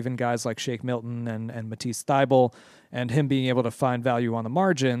Horford or even guys like Shake Milton and Matisse Thybulle and him being able to find value on the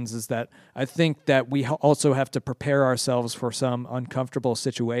margins is that I think that we also have to prepare ourselves for some uncomfortable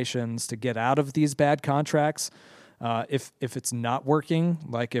situations to get out of these bad contracts. If it's not working,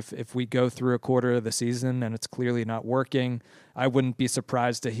 like if we go through a quarter of the season and it's clearly not working, I wouldn't be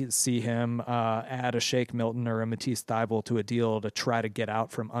surprised to see him add a Shake Milton or a Matisse Thybulle to a deal to try to get out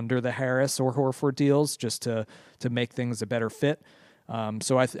from under the Harris or Horford deals, just to make things a better fit.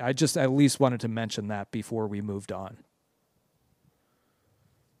 So I just at least wanted to mention that before we moved on.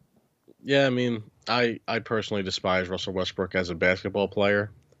 Yeah, I mean, I personally despise Russell Westbrook as a basketball player.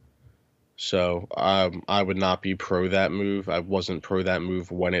 So I would not be pro that move. I wasn't pro that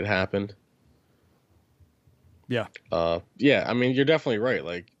move when it happened. Yeah. Yeah, I mean, you're definitely right.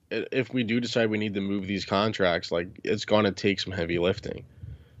 Like, if we do decide we need to move these contracts, like, it's going to take some heavy lifting.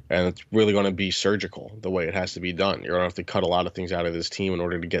 And it's really going to be surgical the way it has to be done. You're going to have to cut a lot of things out of this team in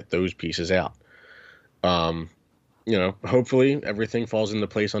order to get those pieces out. Hopefully everything falls into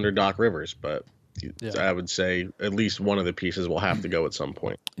place under Doc Rivers, but I would say at least one of the pieces will have to go at some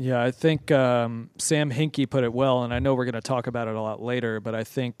point. Yeah, I think Sam Hinkie put it well, and I know we're going to talk about it a lot later, but I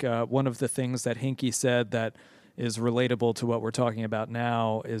think one of the things that Hinkie said that is relatable to what we're talking about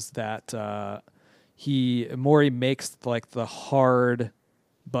now is that Morey makes like the hard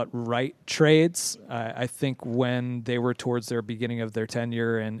but right trades. I think when they were towards their beginning of their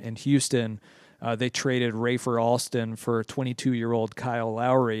tenure in Houston, they traded Rafer Alston for 22-year-old Kyle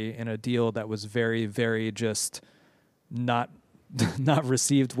Lowry in a deal that was very, very just not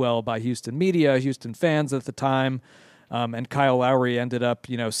received well by Houston media, Houston fans at the time. And Kyle Lowry ended up,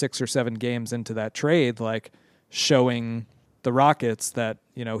 6 or 7 games into that trade, like showing the Rockets that,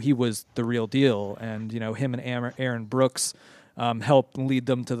 he was the real deal. And, him and Aaron Brooks helped lead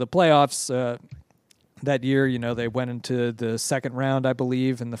them to the playoffs that year. They went into the second round, I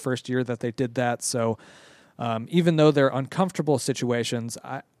believe, in the first year that they did that. So even though they're uncomfortable situations,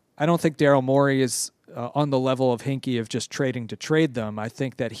 I don't think Daryl Morey is on the level of Hinkie of just trading to trade them. I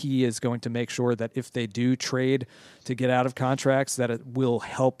think that he is going to make sure that if they do trade to get out of contracts, that it will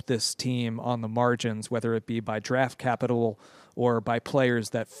help this team on the margins, whether it be by draft capital or by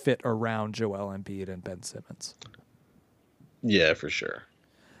players that fit around Joel Embiid and Ben Simmons. Yeah, for sure.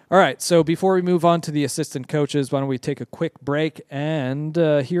 All right, so before we move on to the assistant coaches, why don't we take a quick break and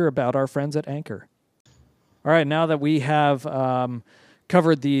hear about our friends at Anchor. All right, now that we have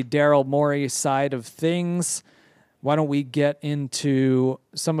covered the Daryl Morey side of things, why don't we get into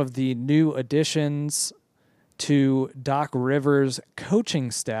some of the new additions to Doc Rivers'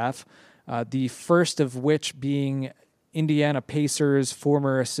 coaching staff, the first of which being Indiana Pacers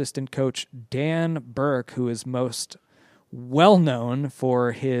former assistant coach Dan Burke, who is most well known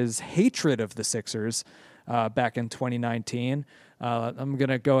for his hatred of the Sixers back in 2019. I'm going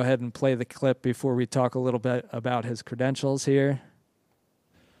to go ahead and play the clip before we talk a little bit about his credentials here.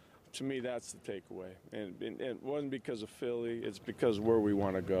 To me, that's the takeaway. And it wasn't because of Philly. It's because where we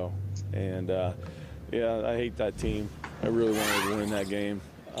want to go. And, I hate that team. I really wanted to win that game.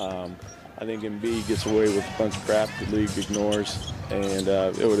 I think Embiid gets away with a bunch of crap the league ignores. And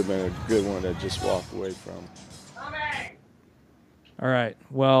it would have been a good one to just walk away from. All right.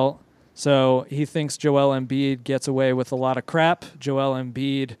 Well, so he thinks Joel Embiid gets away with a lot of crap. Joel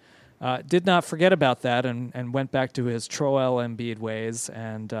Embiid did not forget about that and went back to his Joel Embiid ways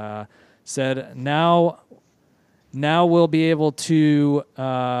and said, now we'll be able to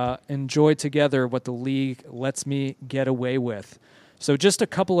enjoy together what the league lets me get away with. So just a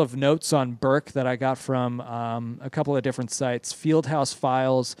couple of notes on Burke that I got from a couple of different sites. Fieldhouse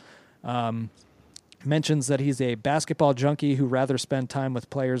Files mentions that he's a basketball junkie who rather spend time with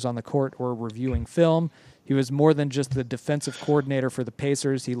players on the court or reviewing film. He was more than just the defensive coordinator for the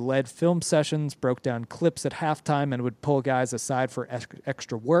Pacers. He led film sessions, broke down clips at halftime, and would pull guys aside for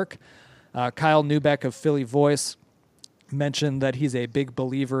extra work. Kyle Neubeck of Philly Voice mentioned that he's a big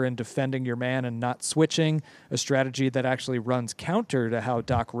believer in defending your man and not switching, a strategy that actually runs counter to how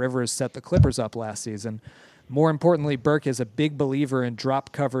Doc Rivers set the Clippers up last season. More importantly, Burke is a big believer in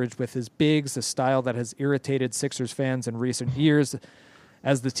drop coverage with his bigs, a style that has irritated Sixers fans in recent years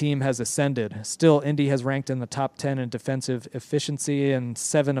as the team has ascended. Still, Indy has ranked in the top 10 in defensive efficiency in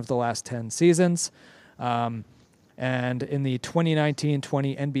 7 of the last 10 seasons. And in the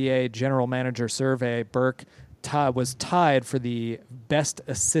 2019-20 NBA General Manager Survey, Burke was tied for the best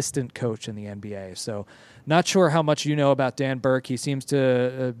assistant coach in the NBA. So not sure how much you know about Dan Burke. He seems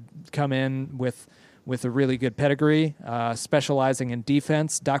to come in with a really good pedigree, specializing in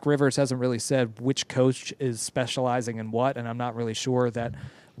defense. Doc Rivers hasn't really said which coach is specializing in what, and I'm not really sure that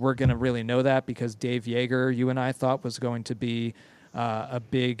we're going to really know that because Dave Yeager, you and I thought was going to be a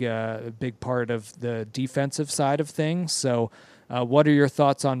big part of the defensive side of things. So what are your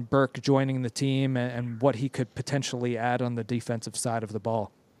thoughts on Burke joining the team and what he could potentially add on the defensive side of the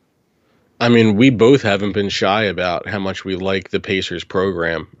ball? I mean, we both haven't been shy about how much we like the Pacers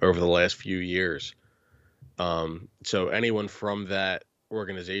program over the last few years. So anyone from that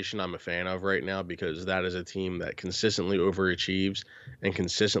organization I'm a fan of right now because that is a team that consistently overachieves and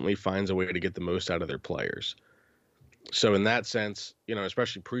consistently finds a way to get the most out of their players. So in that sense,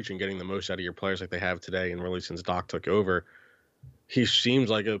 especially preaching getting the most out of your players like they have today and really since Doc took over, he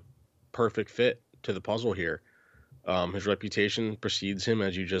seems like a perfect fit to the puzzle here. His reputation precedes him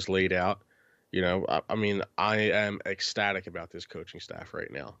as you just laid out. I am ecstatic about this coaching staff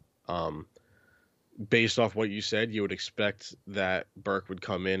right now. based off what you said, you would expect that Burke would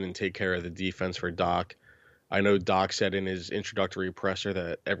come in and take care of the defense for Doc. I know Doc said in his introductory presser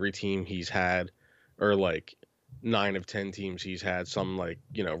that every team he's had, or like 9 of 10 teams he's had, some like,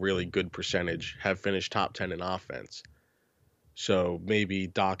 really good percentage have finished top 10 in offense. So maybe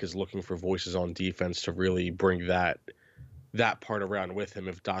Doc is looking for voices on defense to really bring that part around with him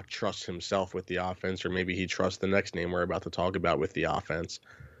if Doc trusts himself with the offense, or maybe he trusts the next name we're about to talk about with the offense.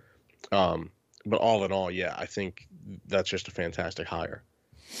 But all in all, yeah, I think that's just a fantastic hire.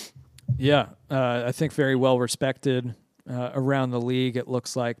 Yeah, I think very well respected around the league, it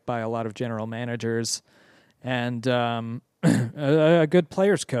looks like, by a lot of general managers, and a good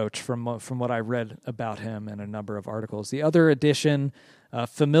players coach from what I read about him in a number of articles. The other addition,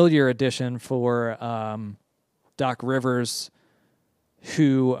 familiar addition for Doc Rivers,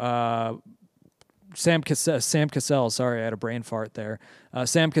 who Sam Cassell, sorry, I had a brain fart there.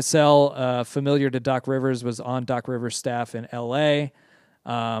 Sam Cassell, familiar to Doc Rivers, was on Doc Rivers' staff in L.A.,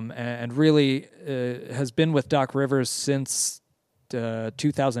 and really has been with Doc Rivers since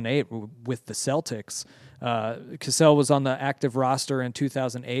 2008 with the Celtics. Cassell was on the active roster in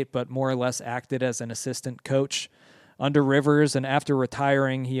 2008, but more or less acted as an assistant coach under Rivers, and after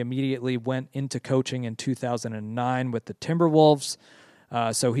retiring, he immediately went into coaching in 2009 with the Timberwolves.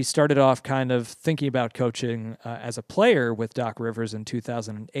 So he started off kind of thinking about coaching as a player with Doc Rivers in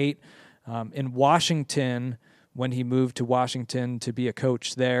 2008. In Washington, when he moved to Washington to be a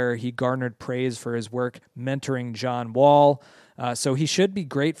coach there, he garnered praise for his work mentoring John Wall. So he should be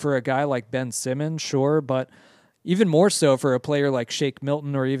great for a guy like Ben Simmons, sure, but even more so for a player like Shake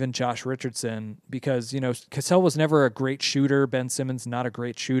Milton or even Josh Richardson, because, Cassell was never a great shooter. Ben Simmons, not a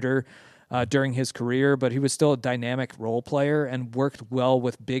great shooter during his career, but he was still a dynamic role player and worked well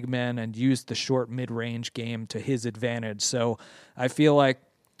with big men and used the short mid-range game to his advantage. So I feel like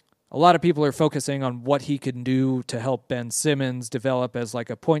a lot of people are focusing on what he can do to help Ben Simmons develop as like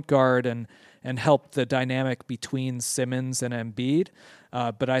a point guard and help the dynamic between Simmons and Embiid.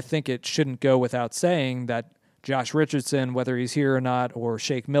 But I think it shouldn't go without saying that Josh Richardson, whether he's here or not, or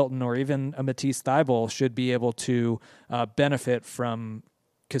Shake Milton, or even a Matisse Thybulle, should be able to benefit from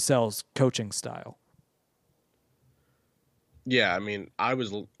Cassell's coaching style. Yeah, I mean, I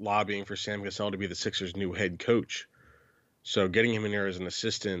was lobbying for Sam Cassell to be the Sixers' new head coach. So getting him in here as an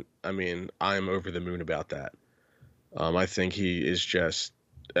assistant, I mean, I'm over the moon about that. I think he's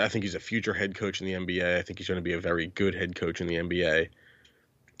a future head coach in the NBA. I think he's going to be a very good head coach in the NBA.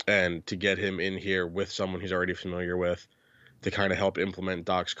 And to get him in here with someone he's already familiar with to kind of help implement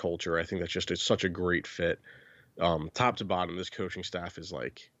Doc's culture, I think it's such a great fit. Top to bottom, this coaching staff is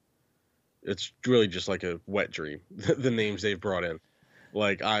it's really just like a wet dream, the names they've brought in.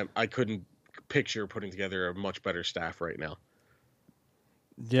 Like, I couldn't picture putting together a much better staff right now.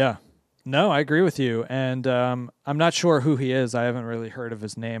 Yeah. No, I agree with you. And I'm not sure who he is. I haven't really heard of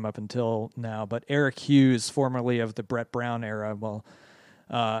his name up until now. But Eric Hughes, formerly of the Brett Brown era,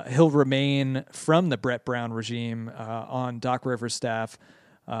 he'll remain from the Brett Brown regime on Doc Rivers' staff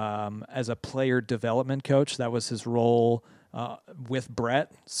as a player development coach. That was his role with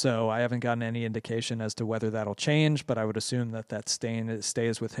Brett. So I haven't gotten any indication as to whether that'll change, but I would assume that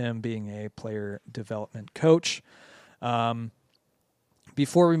stays with him being a player development coach.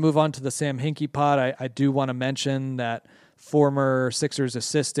 Before we move on to the Sam Hinkie pod, I do want to mention that former Sixers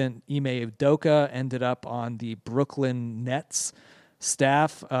assistant Ime Udoka ended up on the Brooklyn Nets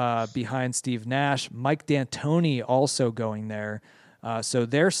staff behind Steve Nash. Mike D'Antoni also going there. So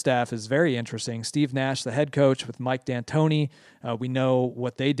their staff is very interesting. Steve Nash, the head coach, with Mike D'Antoni. We know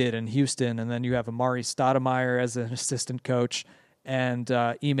what they did in Houston. And then you have Amari Stoudemire as an assistant coach and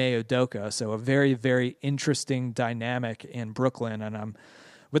Ime Udoka. So a very, very interesting dynamic in Brooklyn. And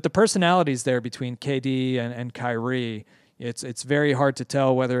with the personalities there between KD and Kyrie, it's very hard to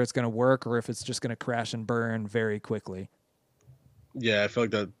tell whether it's going to work or if it's just going to crash and burn very quickly. Yeah, I feel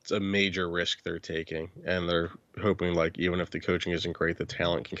like that's a major risk they're taking, and they're hoping, like, even if the coaching isn't great, the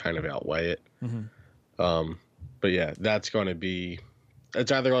talent can kind of outweigh it. Mm-hmm. But yeah, it's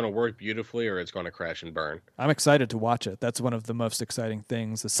either going to work beautifully or it's going to crash and burn. I'm excited to watch it. That's one of the most exciting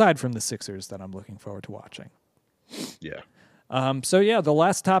things, aside from the Sixers, that I'm looking forward to watching. Yeah. The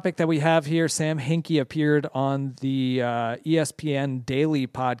last topic that we have here, Sam Hinkie appeared on the ESPN Daily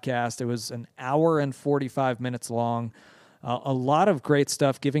podcast. It was an hour and 45 minutes long. A lot of great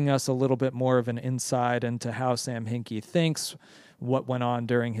stuff, giving us a little bit more of an insight into how Sam Hinkie thinks, what went on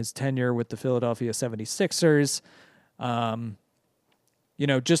during his tenure with the Philadelphia 76ers.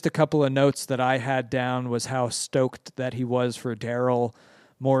 Just a couple of notes that I had down was how stoked that he was for Daryl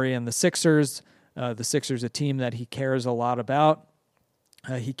Morey and the Sixers. The Sixers, a team that he cares a lot about.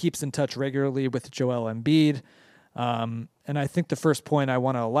 He keeps in touch regularly with Joel Embiid. And I think the first point I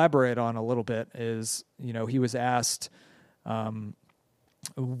want to elaborate on a little bit is, he was asked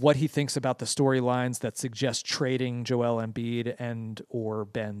what he thinks about the storylines that suggest trading Joel Embiid and or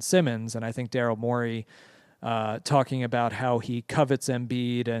Ben Simmons. And I think Daryl Morey talking about how he covets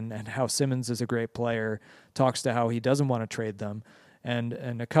Embiid and how Simmons is a great player, talks to how he doesn't want to trade them.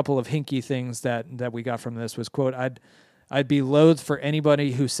 And a couple of hinky things that we got from this was, quote, I'd be loath for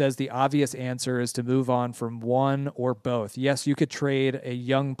anybody who says the obvious answer is to move on from one or both. Yes, you could trade a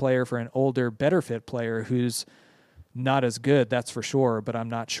young player for an older, better fit player who's not as good, that's for sure, but I'm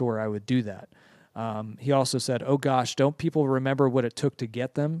not sure I would do that. He also said, oh gosh, don't people remember what it took to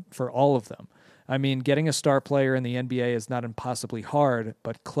get them? For all of them. I mean, getting a star player in the NBA is not impossibly hard,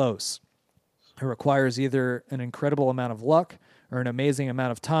 but close. It requires either an incredible amount of luck or an amazing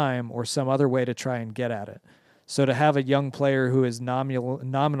amount of time or some other way to try and get at it. So to have a young player who is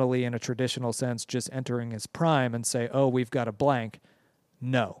nominally in a traditional sense just entering his prime and say, oh, we've got a blank,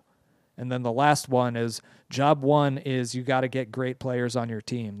 no. And then the last one is, job one is you got to get great players on your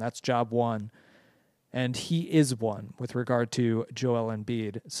team. That's job one. And he is one with regard to Joel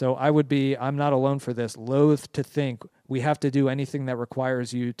Embiid. So I'm not alone for this, loath to think we have to do anything that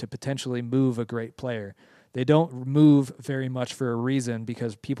requires you to potentially move a great player. They don't move very much for a reason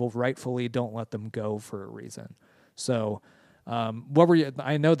because people rightfully don't let them go for a reason. So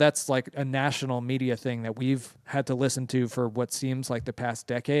I know that's like a national media thing that we've had to listen to for what seems like the past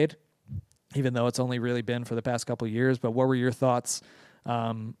decade, even though it's only really been for the past couple of years. But what were your thoughts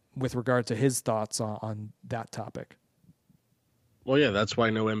with regard to his thoughts on that topic? Well, yeah, that's why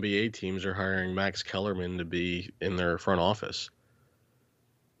no NBA teams are hiring Max Kellerman to be in their front office.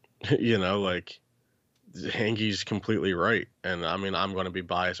 Hinky's completely right. And I mean, I'm going to be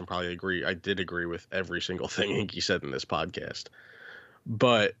biased and probably agree. I did agree with every single thing Hinky said in this podcast.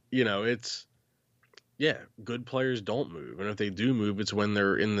 But, good players don't move. And if they do move, it's when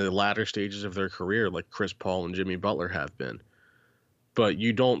they're in the latter stages of their career, like Chris Paul and Jimmy Butler have been. But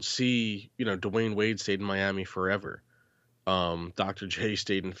you don't see, Dwayne Wade stayed in Miami forever. Dr. J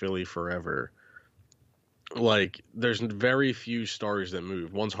stayed in Philly forever. Like, there's very few stars that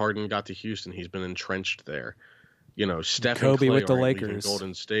move. Once Harden got to Houston, he's been entrenched there. Steph Kobe and Clay with the are leaving Lakers.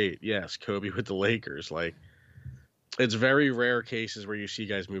 Golden State. Yes, Kobe with the Lakers. Like, it's very rare cases where you see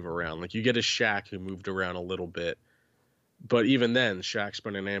guys move around. Like, you get a Shaq who moved around a little bit. But even then, Shaq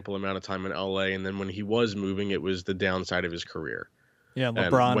spent an ample amount of time in LA, and then when he was moving, it was the downside of his career. Yeah,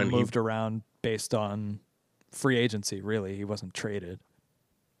 LeBron moved around based on free agency, really. He wasn't traded.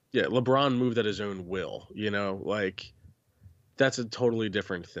 Yeah, LeBron moved at his own will, that's a totally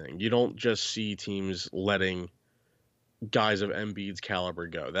different thing. You don't just see teams letting guys of Embiid's caliber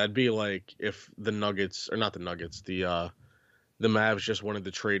go. That'd be like if the Nuggets, or not the Nuggets, the Mavs just wanted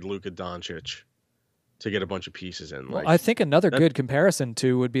to trade Luka Doncic to get a bunch of pieces in. Well, I think another good comparison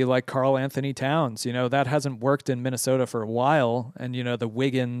too would be like Karl Anthony Towns. That hasn't worked in Minnesota for a while, and the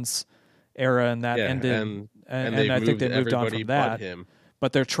Wiggins era and that ended, and I think they moved on from that.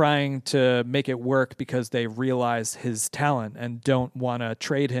 But they're trying to make it work because they realize his talent and don't want to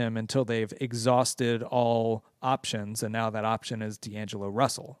trade him until they've exhausted all options, and now that option is D'Angelo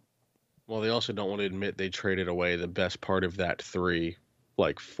Russell. Well, they also don't want to admit they traded away the best part of that three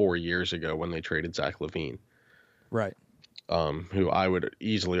like 4 years ago when they traded Zach LaVine. Right. Who I would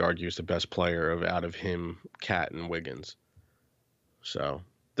easily argue is the best player out of him, Cat, and Wiggins. So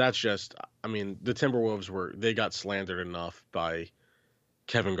that's just, I mean, the Timberwolves they got slandered enough by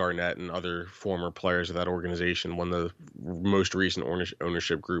Kevin Garnett and other former players of that organization when the most recent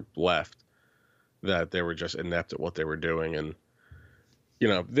ownership group left, that they were just inept at what they were doing. And,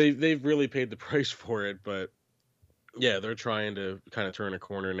 they've really paid the price for it, but yeah, they're trying to kind of turn a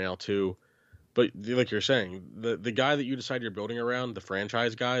corner now too. But like you're saying, the guy that you decide you're building around, the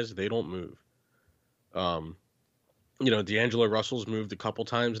franchise guys, they don't move. D'Angelo Russell's moved a couple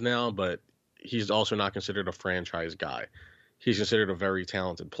times now, but he's also not considered a franchise guy. He's considered a very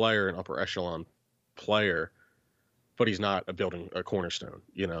talented player, an upper echelon player, but he's not a cornerstone,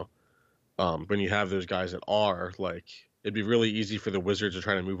 When you have those guys that are, like, it'd be really easy for the Wizards to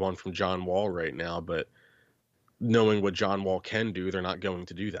try to move on from John Wall right now, but knowing what John Wall can do, they're not going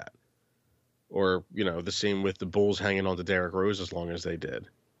to do that. Or, the same with the Bulls hanging on to Derrick Rose as long as they did.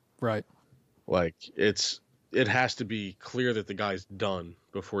 Right. Like, it has to be clear that the guy's done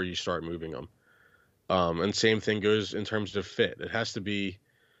before you start moving him. And same thing goes in terms of fit. It has to be,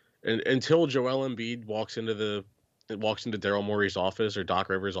 until Joel Embiid walks into Daryl Morey's office or Doc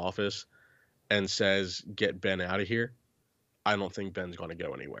Rivers' office and says, "Get Ben out of here," I don't think Ben's going to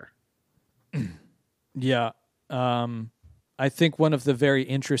go anywhere. Yeah. I I think one of the very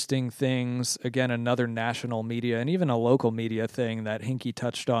interesting things, again, another national media and even a local media thing that Hinkie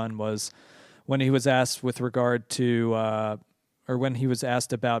touched on was when he was asked with regard to, or when he was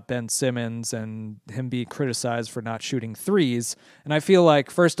asked about Ben Simmons and him being criticized for not shooting threes. And I feel like,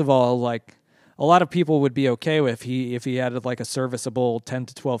 first of all, like a lot of people would be okay with if he had like a serviceable 10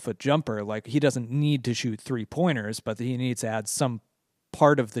 to 12 foot jumper. Like he doesn't need to shoot 3-pointers, but he needs to add some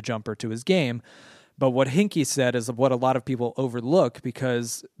part of the jumper to his game. But what Hinkie said is what a lot of people overlook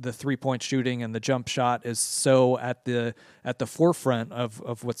because the 3-point shooting and the jump shot is so at the forefront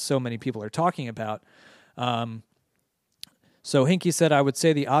of what so many people are talking about. So Hinkie said, I would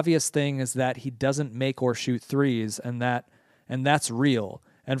say the obvious thing is that he doesn't make or shoot threes, and that's real.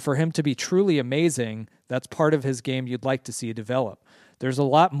 And for him to be truly amazing, that's part of his game you'd like to see develop. There's a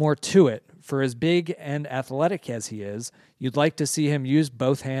lot more to it. For as big and athletic as he is, you'd like to see him use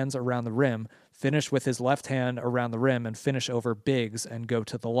both hands around the rim, finish with his left hand around the rim, and finish over bigs and go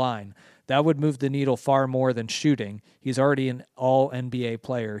to the line. That would move the needle far more than shooting. He's already an all-NBA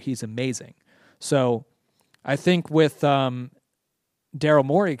player. He's amazing. So I think with Daryl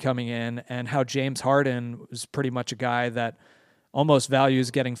Morey coming in and how James Harden was pretty much a guy that almost values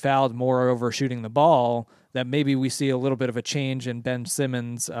getting fouled more over shooting the ball, that maybe we see a little bit of a change in Ben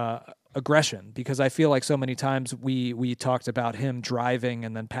Simmons' aggression, because I feel like so many times we talked about him driving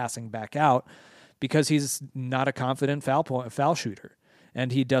and then passing back out because he's not a confident foul shooter,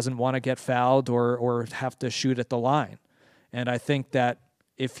 and he doesn't want to get fouled or have to shoot at the line. And I think that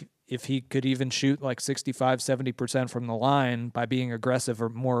if he could even shoot like 65, 70% from the line by being aggressive or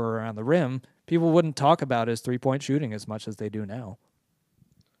more around the rim, people wouldn't talk about his 3-point shooting as much as they do now.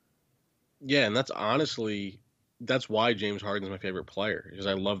 Yeah, and that's why James Harden's my favorite player, because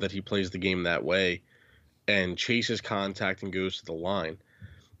I love that he plays the game that way and chases contact and goes to the line.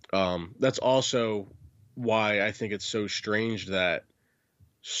 That's also why I think it's so strange that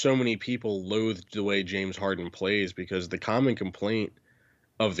so many people loathe the way James Harden plays, because the common complaint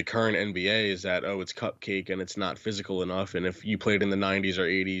of the current NBA is that, oh, it's cupcake and it's not physical enough. And if you played in the 90s or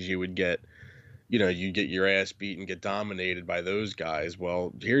 80s, you get your ass beat and get dominated by those guys.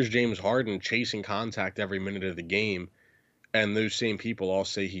 Well, here's James Harden chasing contact every minute of the game, and those same people all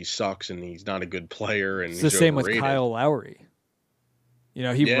say he sucks and he's not a good player and it's he's the same overrated. with Kyle Lowry.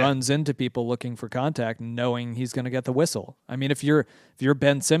 He runs into people looking for contact, knowing he's going to get the whistle. I mean, if you're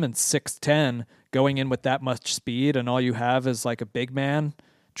Ben Simmons, 6'10", going in with that much speed, and all you have is like a big man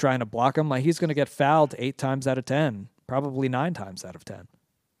trying to block him, like he's going to get fouled 8 times out of 10, probably 9 times out of 10.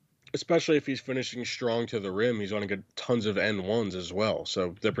 Especially if he's finishing strong to the rim, he's going to get tons of N1s as well.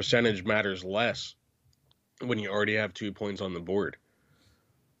 So the percentage matters less when you already have 2 points on the board.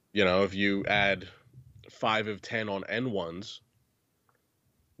 If you add 5 of 10 on N1s,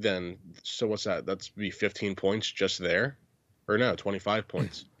 then so what's that? That's be 15 points just there? Or no, 25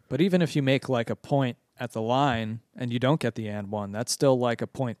 points. But even if you make like a point at the line and you don't get the and one, that's still like a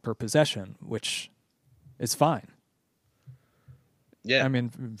point per possession, which is fine. Yeah. I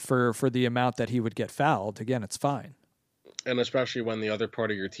mean, for the amount that he would get fouled, again, it's fine. And especially when the other part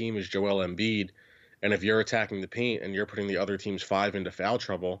of your team is Joel Embiid, and if you're attacking the paint and you're putting the other team's 5 into foul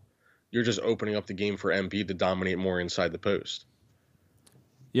trouble, you're just opening up the game for Embiid to dominate more inside the post.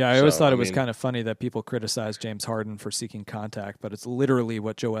 Yeah, I always thought it was kind of funny that people criticize James Harden for seeking contact, but it's literally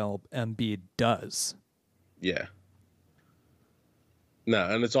what Joel Embiid does. Yeah. No,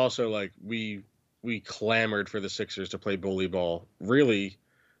 and it's also like we clamored for the Sixers to play bully ball really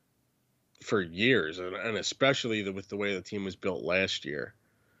for years, and especially with the way the team was built last year.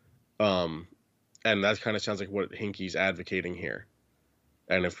 And that kind of sounds like what Hinkie's advocating here.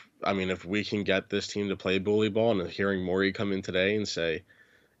 And if we can get this team to play bully ball, and hearing Morey come in today and say,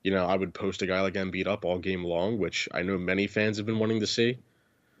 I would post a guy like Embiid up all game long, which I know many fans have been wanting to see.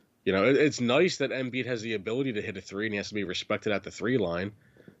 It's nice that Embiid has the ability to hit a 3 and he has to be respected at the 3 line,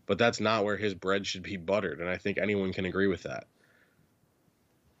 but that's not where his bread should be buttered, and I think anyone can agree with that.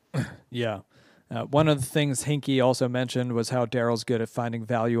 Yeah. One of the things Hinkie also mentioned was how Daryl's good at finding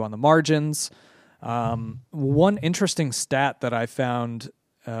value on the margins. One interesting stat that I found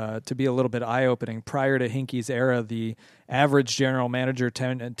to be a little bit eye-opening, prior to Hinkie's era, the average general manager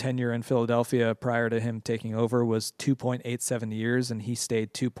tenure in Philadelphia prior to him taking over was 2.87 years, and he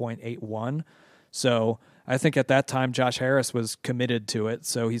stayed 2.81. So I think at that time Josh Harris was committed to it.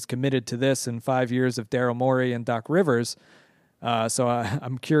 So he's committed to this in 5 years of Daryl Morey and Doc Rivers. So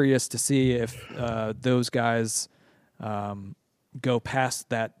I'm curious to see if those guys go past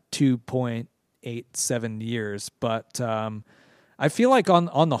that 2.87 years. But I feel like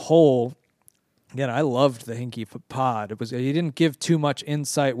on the whole, again, I loved the Hinkie pod. He didn't give too much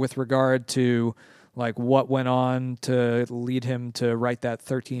insight with regard to like what went on to lead him to write that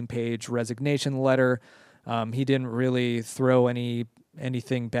 13-page resignation letter. He didn't really throw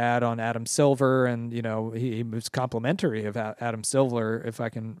anything bad on Adam Silver, and he was complimentary of Adam Silver, if I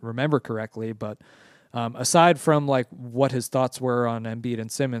can remember correctly. But aside from like what his thoughts were on Embiid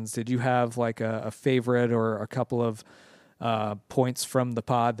and Simmons, did you have like a favorite or a couple of points from the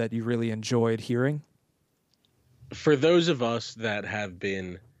pod that you really enjoyed hearing? For those of us that have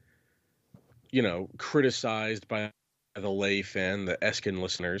been, criticized by the lay fan, the Eskin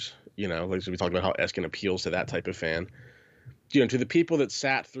listeners, like we talked about how Eskin appeals to that type of fan. To the people that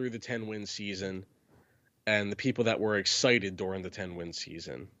sat through the 10-win season and the people that were excited during the 10-win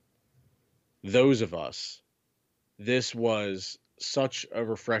season, those of us, this was such a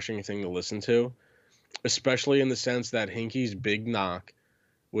refreshing thing to listen to, especially in the sense that Hinkie's big knock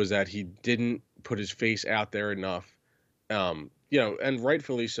was that he didn't put his face out there enough, and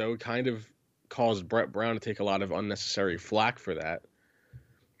rightfully so, kind of caused Brett Brown to take a lot of unnecessary flack for that.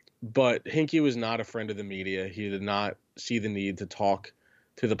 But Hinkie was not a friend of the media. He did not see the need to talk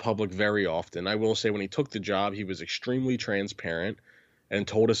to the public very often. I will say when he took the job, he was extremely transparent and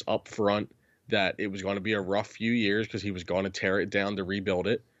told us up front that it was going to be a rough few years because he was going to tear it down to rebuild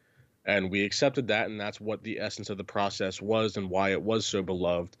it. And we accepted that, and that's what the essence of the process was and why it was so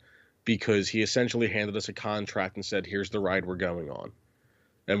beloved, because he essentially handed us a contract and said, here's the ride we're going on.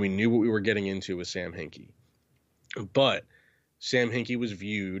 And we knew what we were getting into with Sam Hinkie. But Sam Hinkie was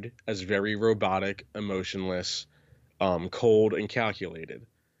viewed as very robotic, emotionless, cold, and calculated.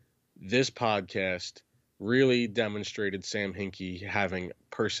 This podcast really demonstrated Sam Hinkie having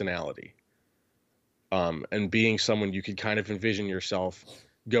personality, and being someone you could kind of envision yourself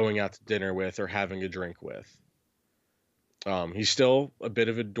going out to dinner with or having a drink with. He's still a bit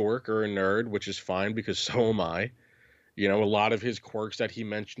of a dork or a nerd, which is fine because so am I. A lot of his quirks that he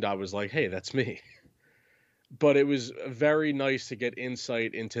mentioned, I was like, hey, that's me. But it was very nice to get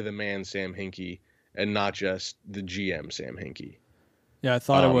insight into the man Sam Hinkie and not just the GM Sam Hinkie. Yeah, I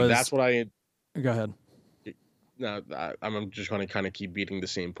thought it was... That's what I... Go ahead. No, I'm just going to kind of keep beating the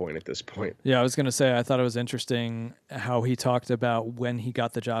same point at this point. Yeah, I was going to say, I thought it was interesting how he talked about when he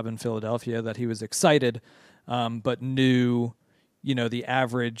got the job in Philadelphia, that he was excited, but knew, the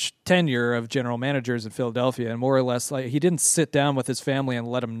average tenure of general managers in Philadelphia, and more or less, like, he didn't sit down with his family and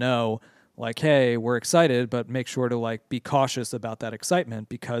let them know, like, hey, we're excited, but make sure to like be cautious about that excitement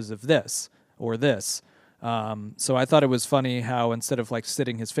because of this or this. So I thought it was funny how instead of like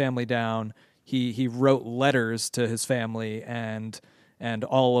sitting his family down, he wrote letters to his family and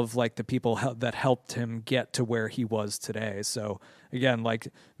all of like the people that helped him get to where he was today. So again, like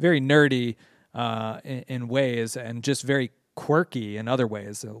very nerdy in ways and just very quirky in other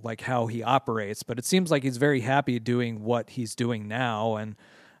ways, like how he operates. But it seems like he's very happy doing what he's doing now. And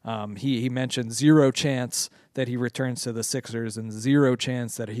he mentioned 0 chance that he returns to the Sixers and 0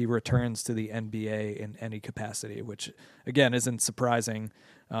 chance that he returns to the NBA in any capacity, which again isn't surprising,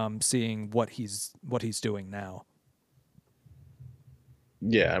 seeing what he's doing now.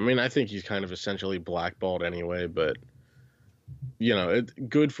 Yeah, I mean, I think he's kind of essentially blackballed anyway, but it's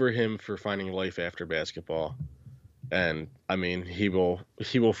good for him for finding life after basketball, and I mean, he will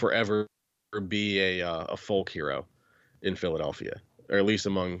forever be a folk hero in Philadelphia. Or at least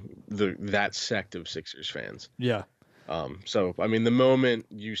among that sect of Sixers fans. Yeah. So, I mean, the moment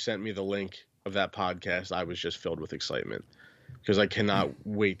you sent me the link of that podcast, I was just filled with excitement because I cannot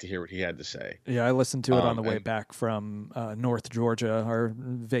wait to hear what he had to say. Yeah, I listened to it on the way back from North Georgia, our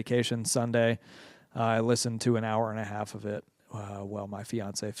vacation Sunday. I listened to an hour and a half of it while my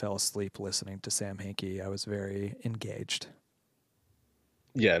fiance fell asleep listening to Sam Hinkie. I was very engaged.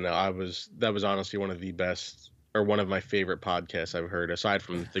 Yeah, no, that was honestly one of the best, or one of my favorite podcasts I've heard, aside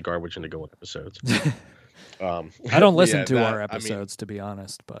from the Garbage and the Gold episodes. I don't listen to our episodes, to be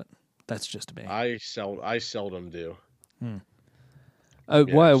honest, but that's just me. I seldom do.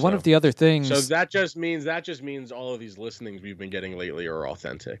 One of the other things. So that just means all of these listenings we've been getting lately are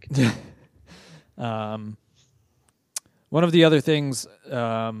authentic. One of the other things,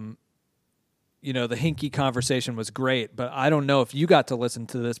 the Hinkie conversation was great, but I don't know if you got to listen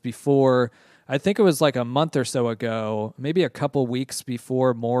to this before. I think it was like a month or so ago, maybe a couple weeks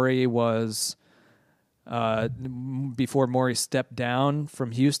before Morey stepped down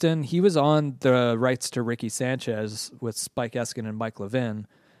from Houston. He was on the Rights to Ricky Sanchez with Spike Eskin and Mike Levin.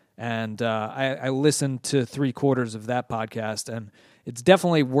 And I listened to 3/4 of that podcast, and it's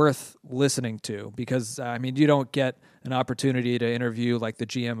definitely worth listening to because, I mean, you don't get an opportunity to interview like the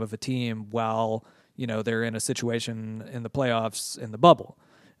GM of a team while, they're in a situation in the playoffs in the bubble.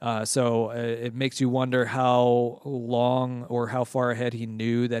 So it makes you wonder how long or how far ahead he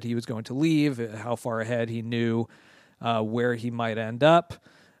knew that he was going to leave, how far ahead he knew where he might end up.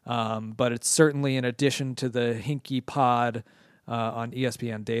 But it's certainly, in addition to the Hinkie Pod on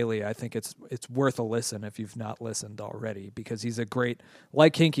ESPN Daily, I think it's worth a listen if you've not listened already, because he's a great,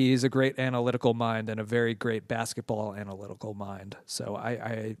 like Hinkie, he's a great analytical mind and a very great basketball analytical mind. So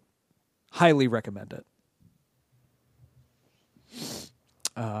I highly recommend it.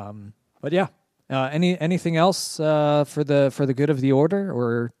 But yeah, anything else for the good of the order,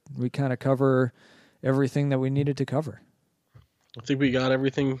 or we kind of cover everything that we needed to cover? I think we got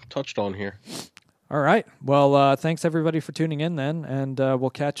everything touched on here. All right. Well, thanks everybody for tuning in then, and we'll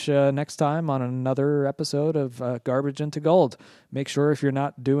catch next time on another episode of Garbage into Gold. Make sure, if you're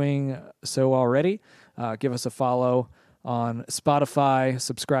not doing so already, give us a follow on Spotify,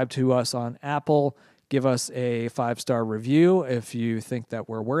 subscribe to us on Apple, give us a 5-star review if you think that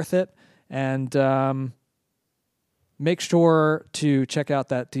we're worth it, and make sure to check out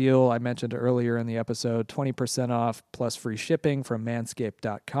that deal I mentioned earlier in the episode, 20% off plus free shipping from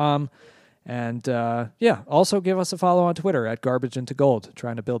manscaped.com. And also give us a follow on Twitter at Garbage into Gold,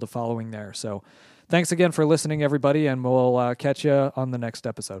 trying to build a following there. So thanks again for listening, everybody, and we'll catch you on the next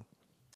episode.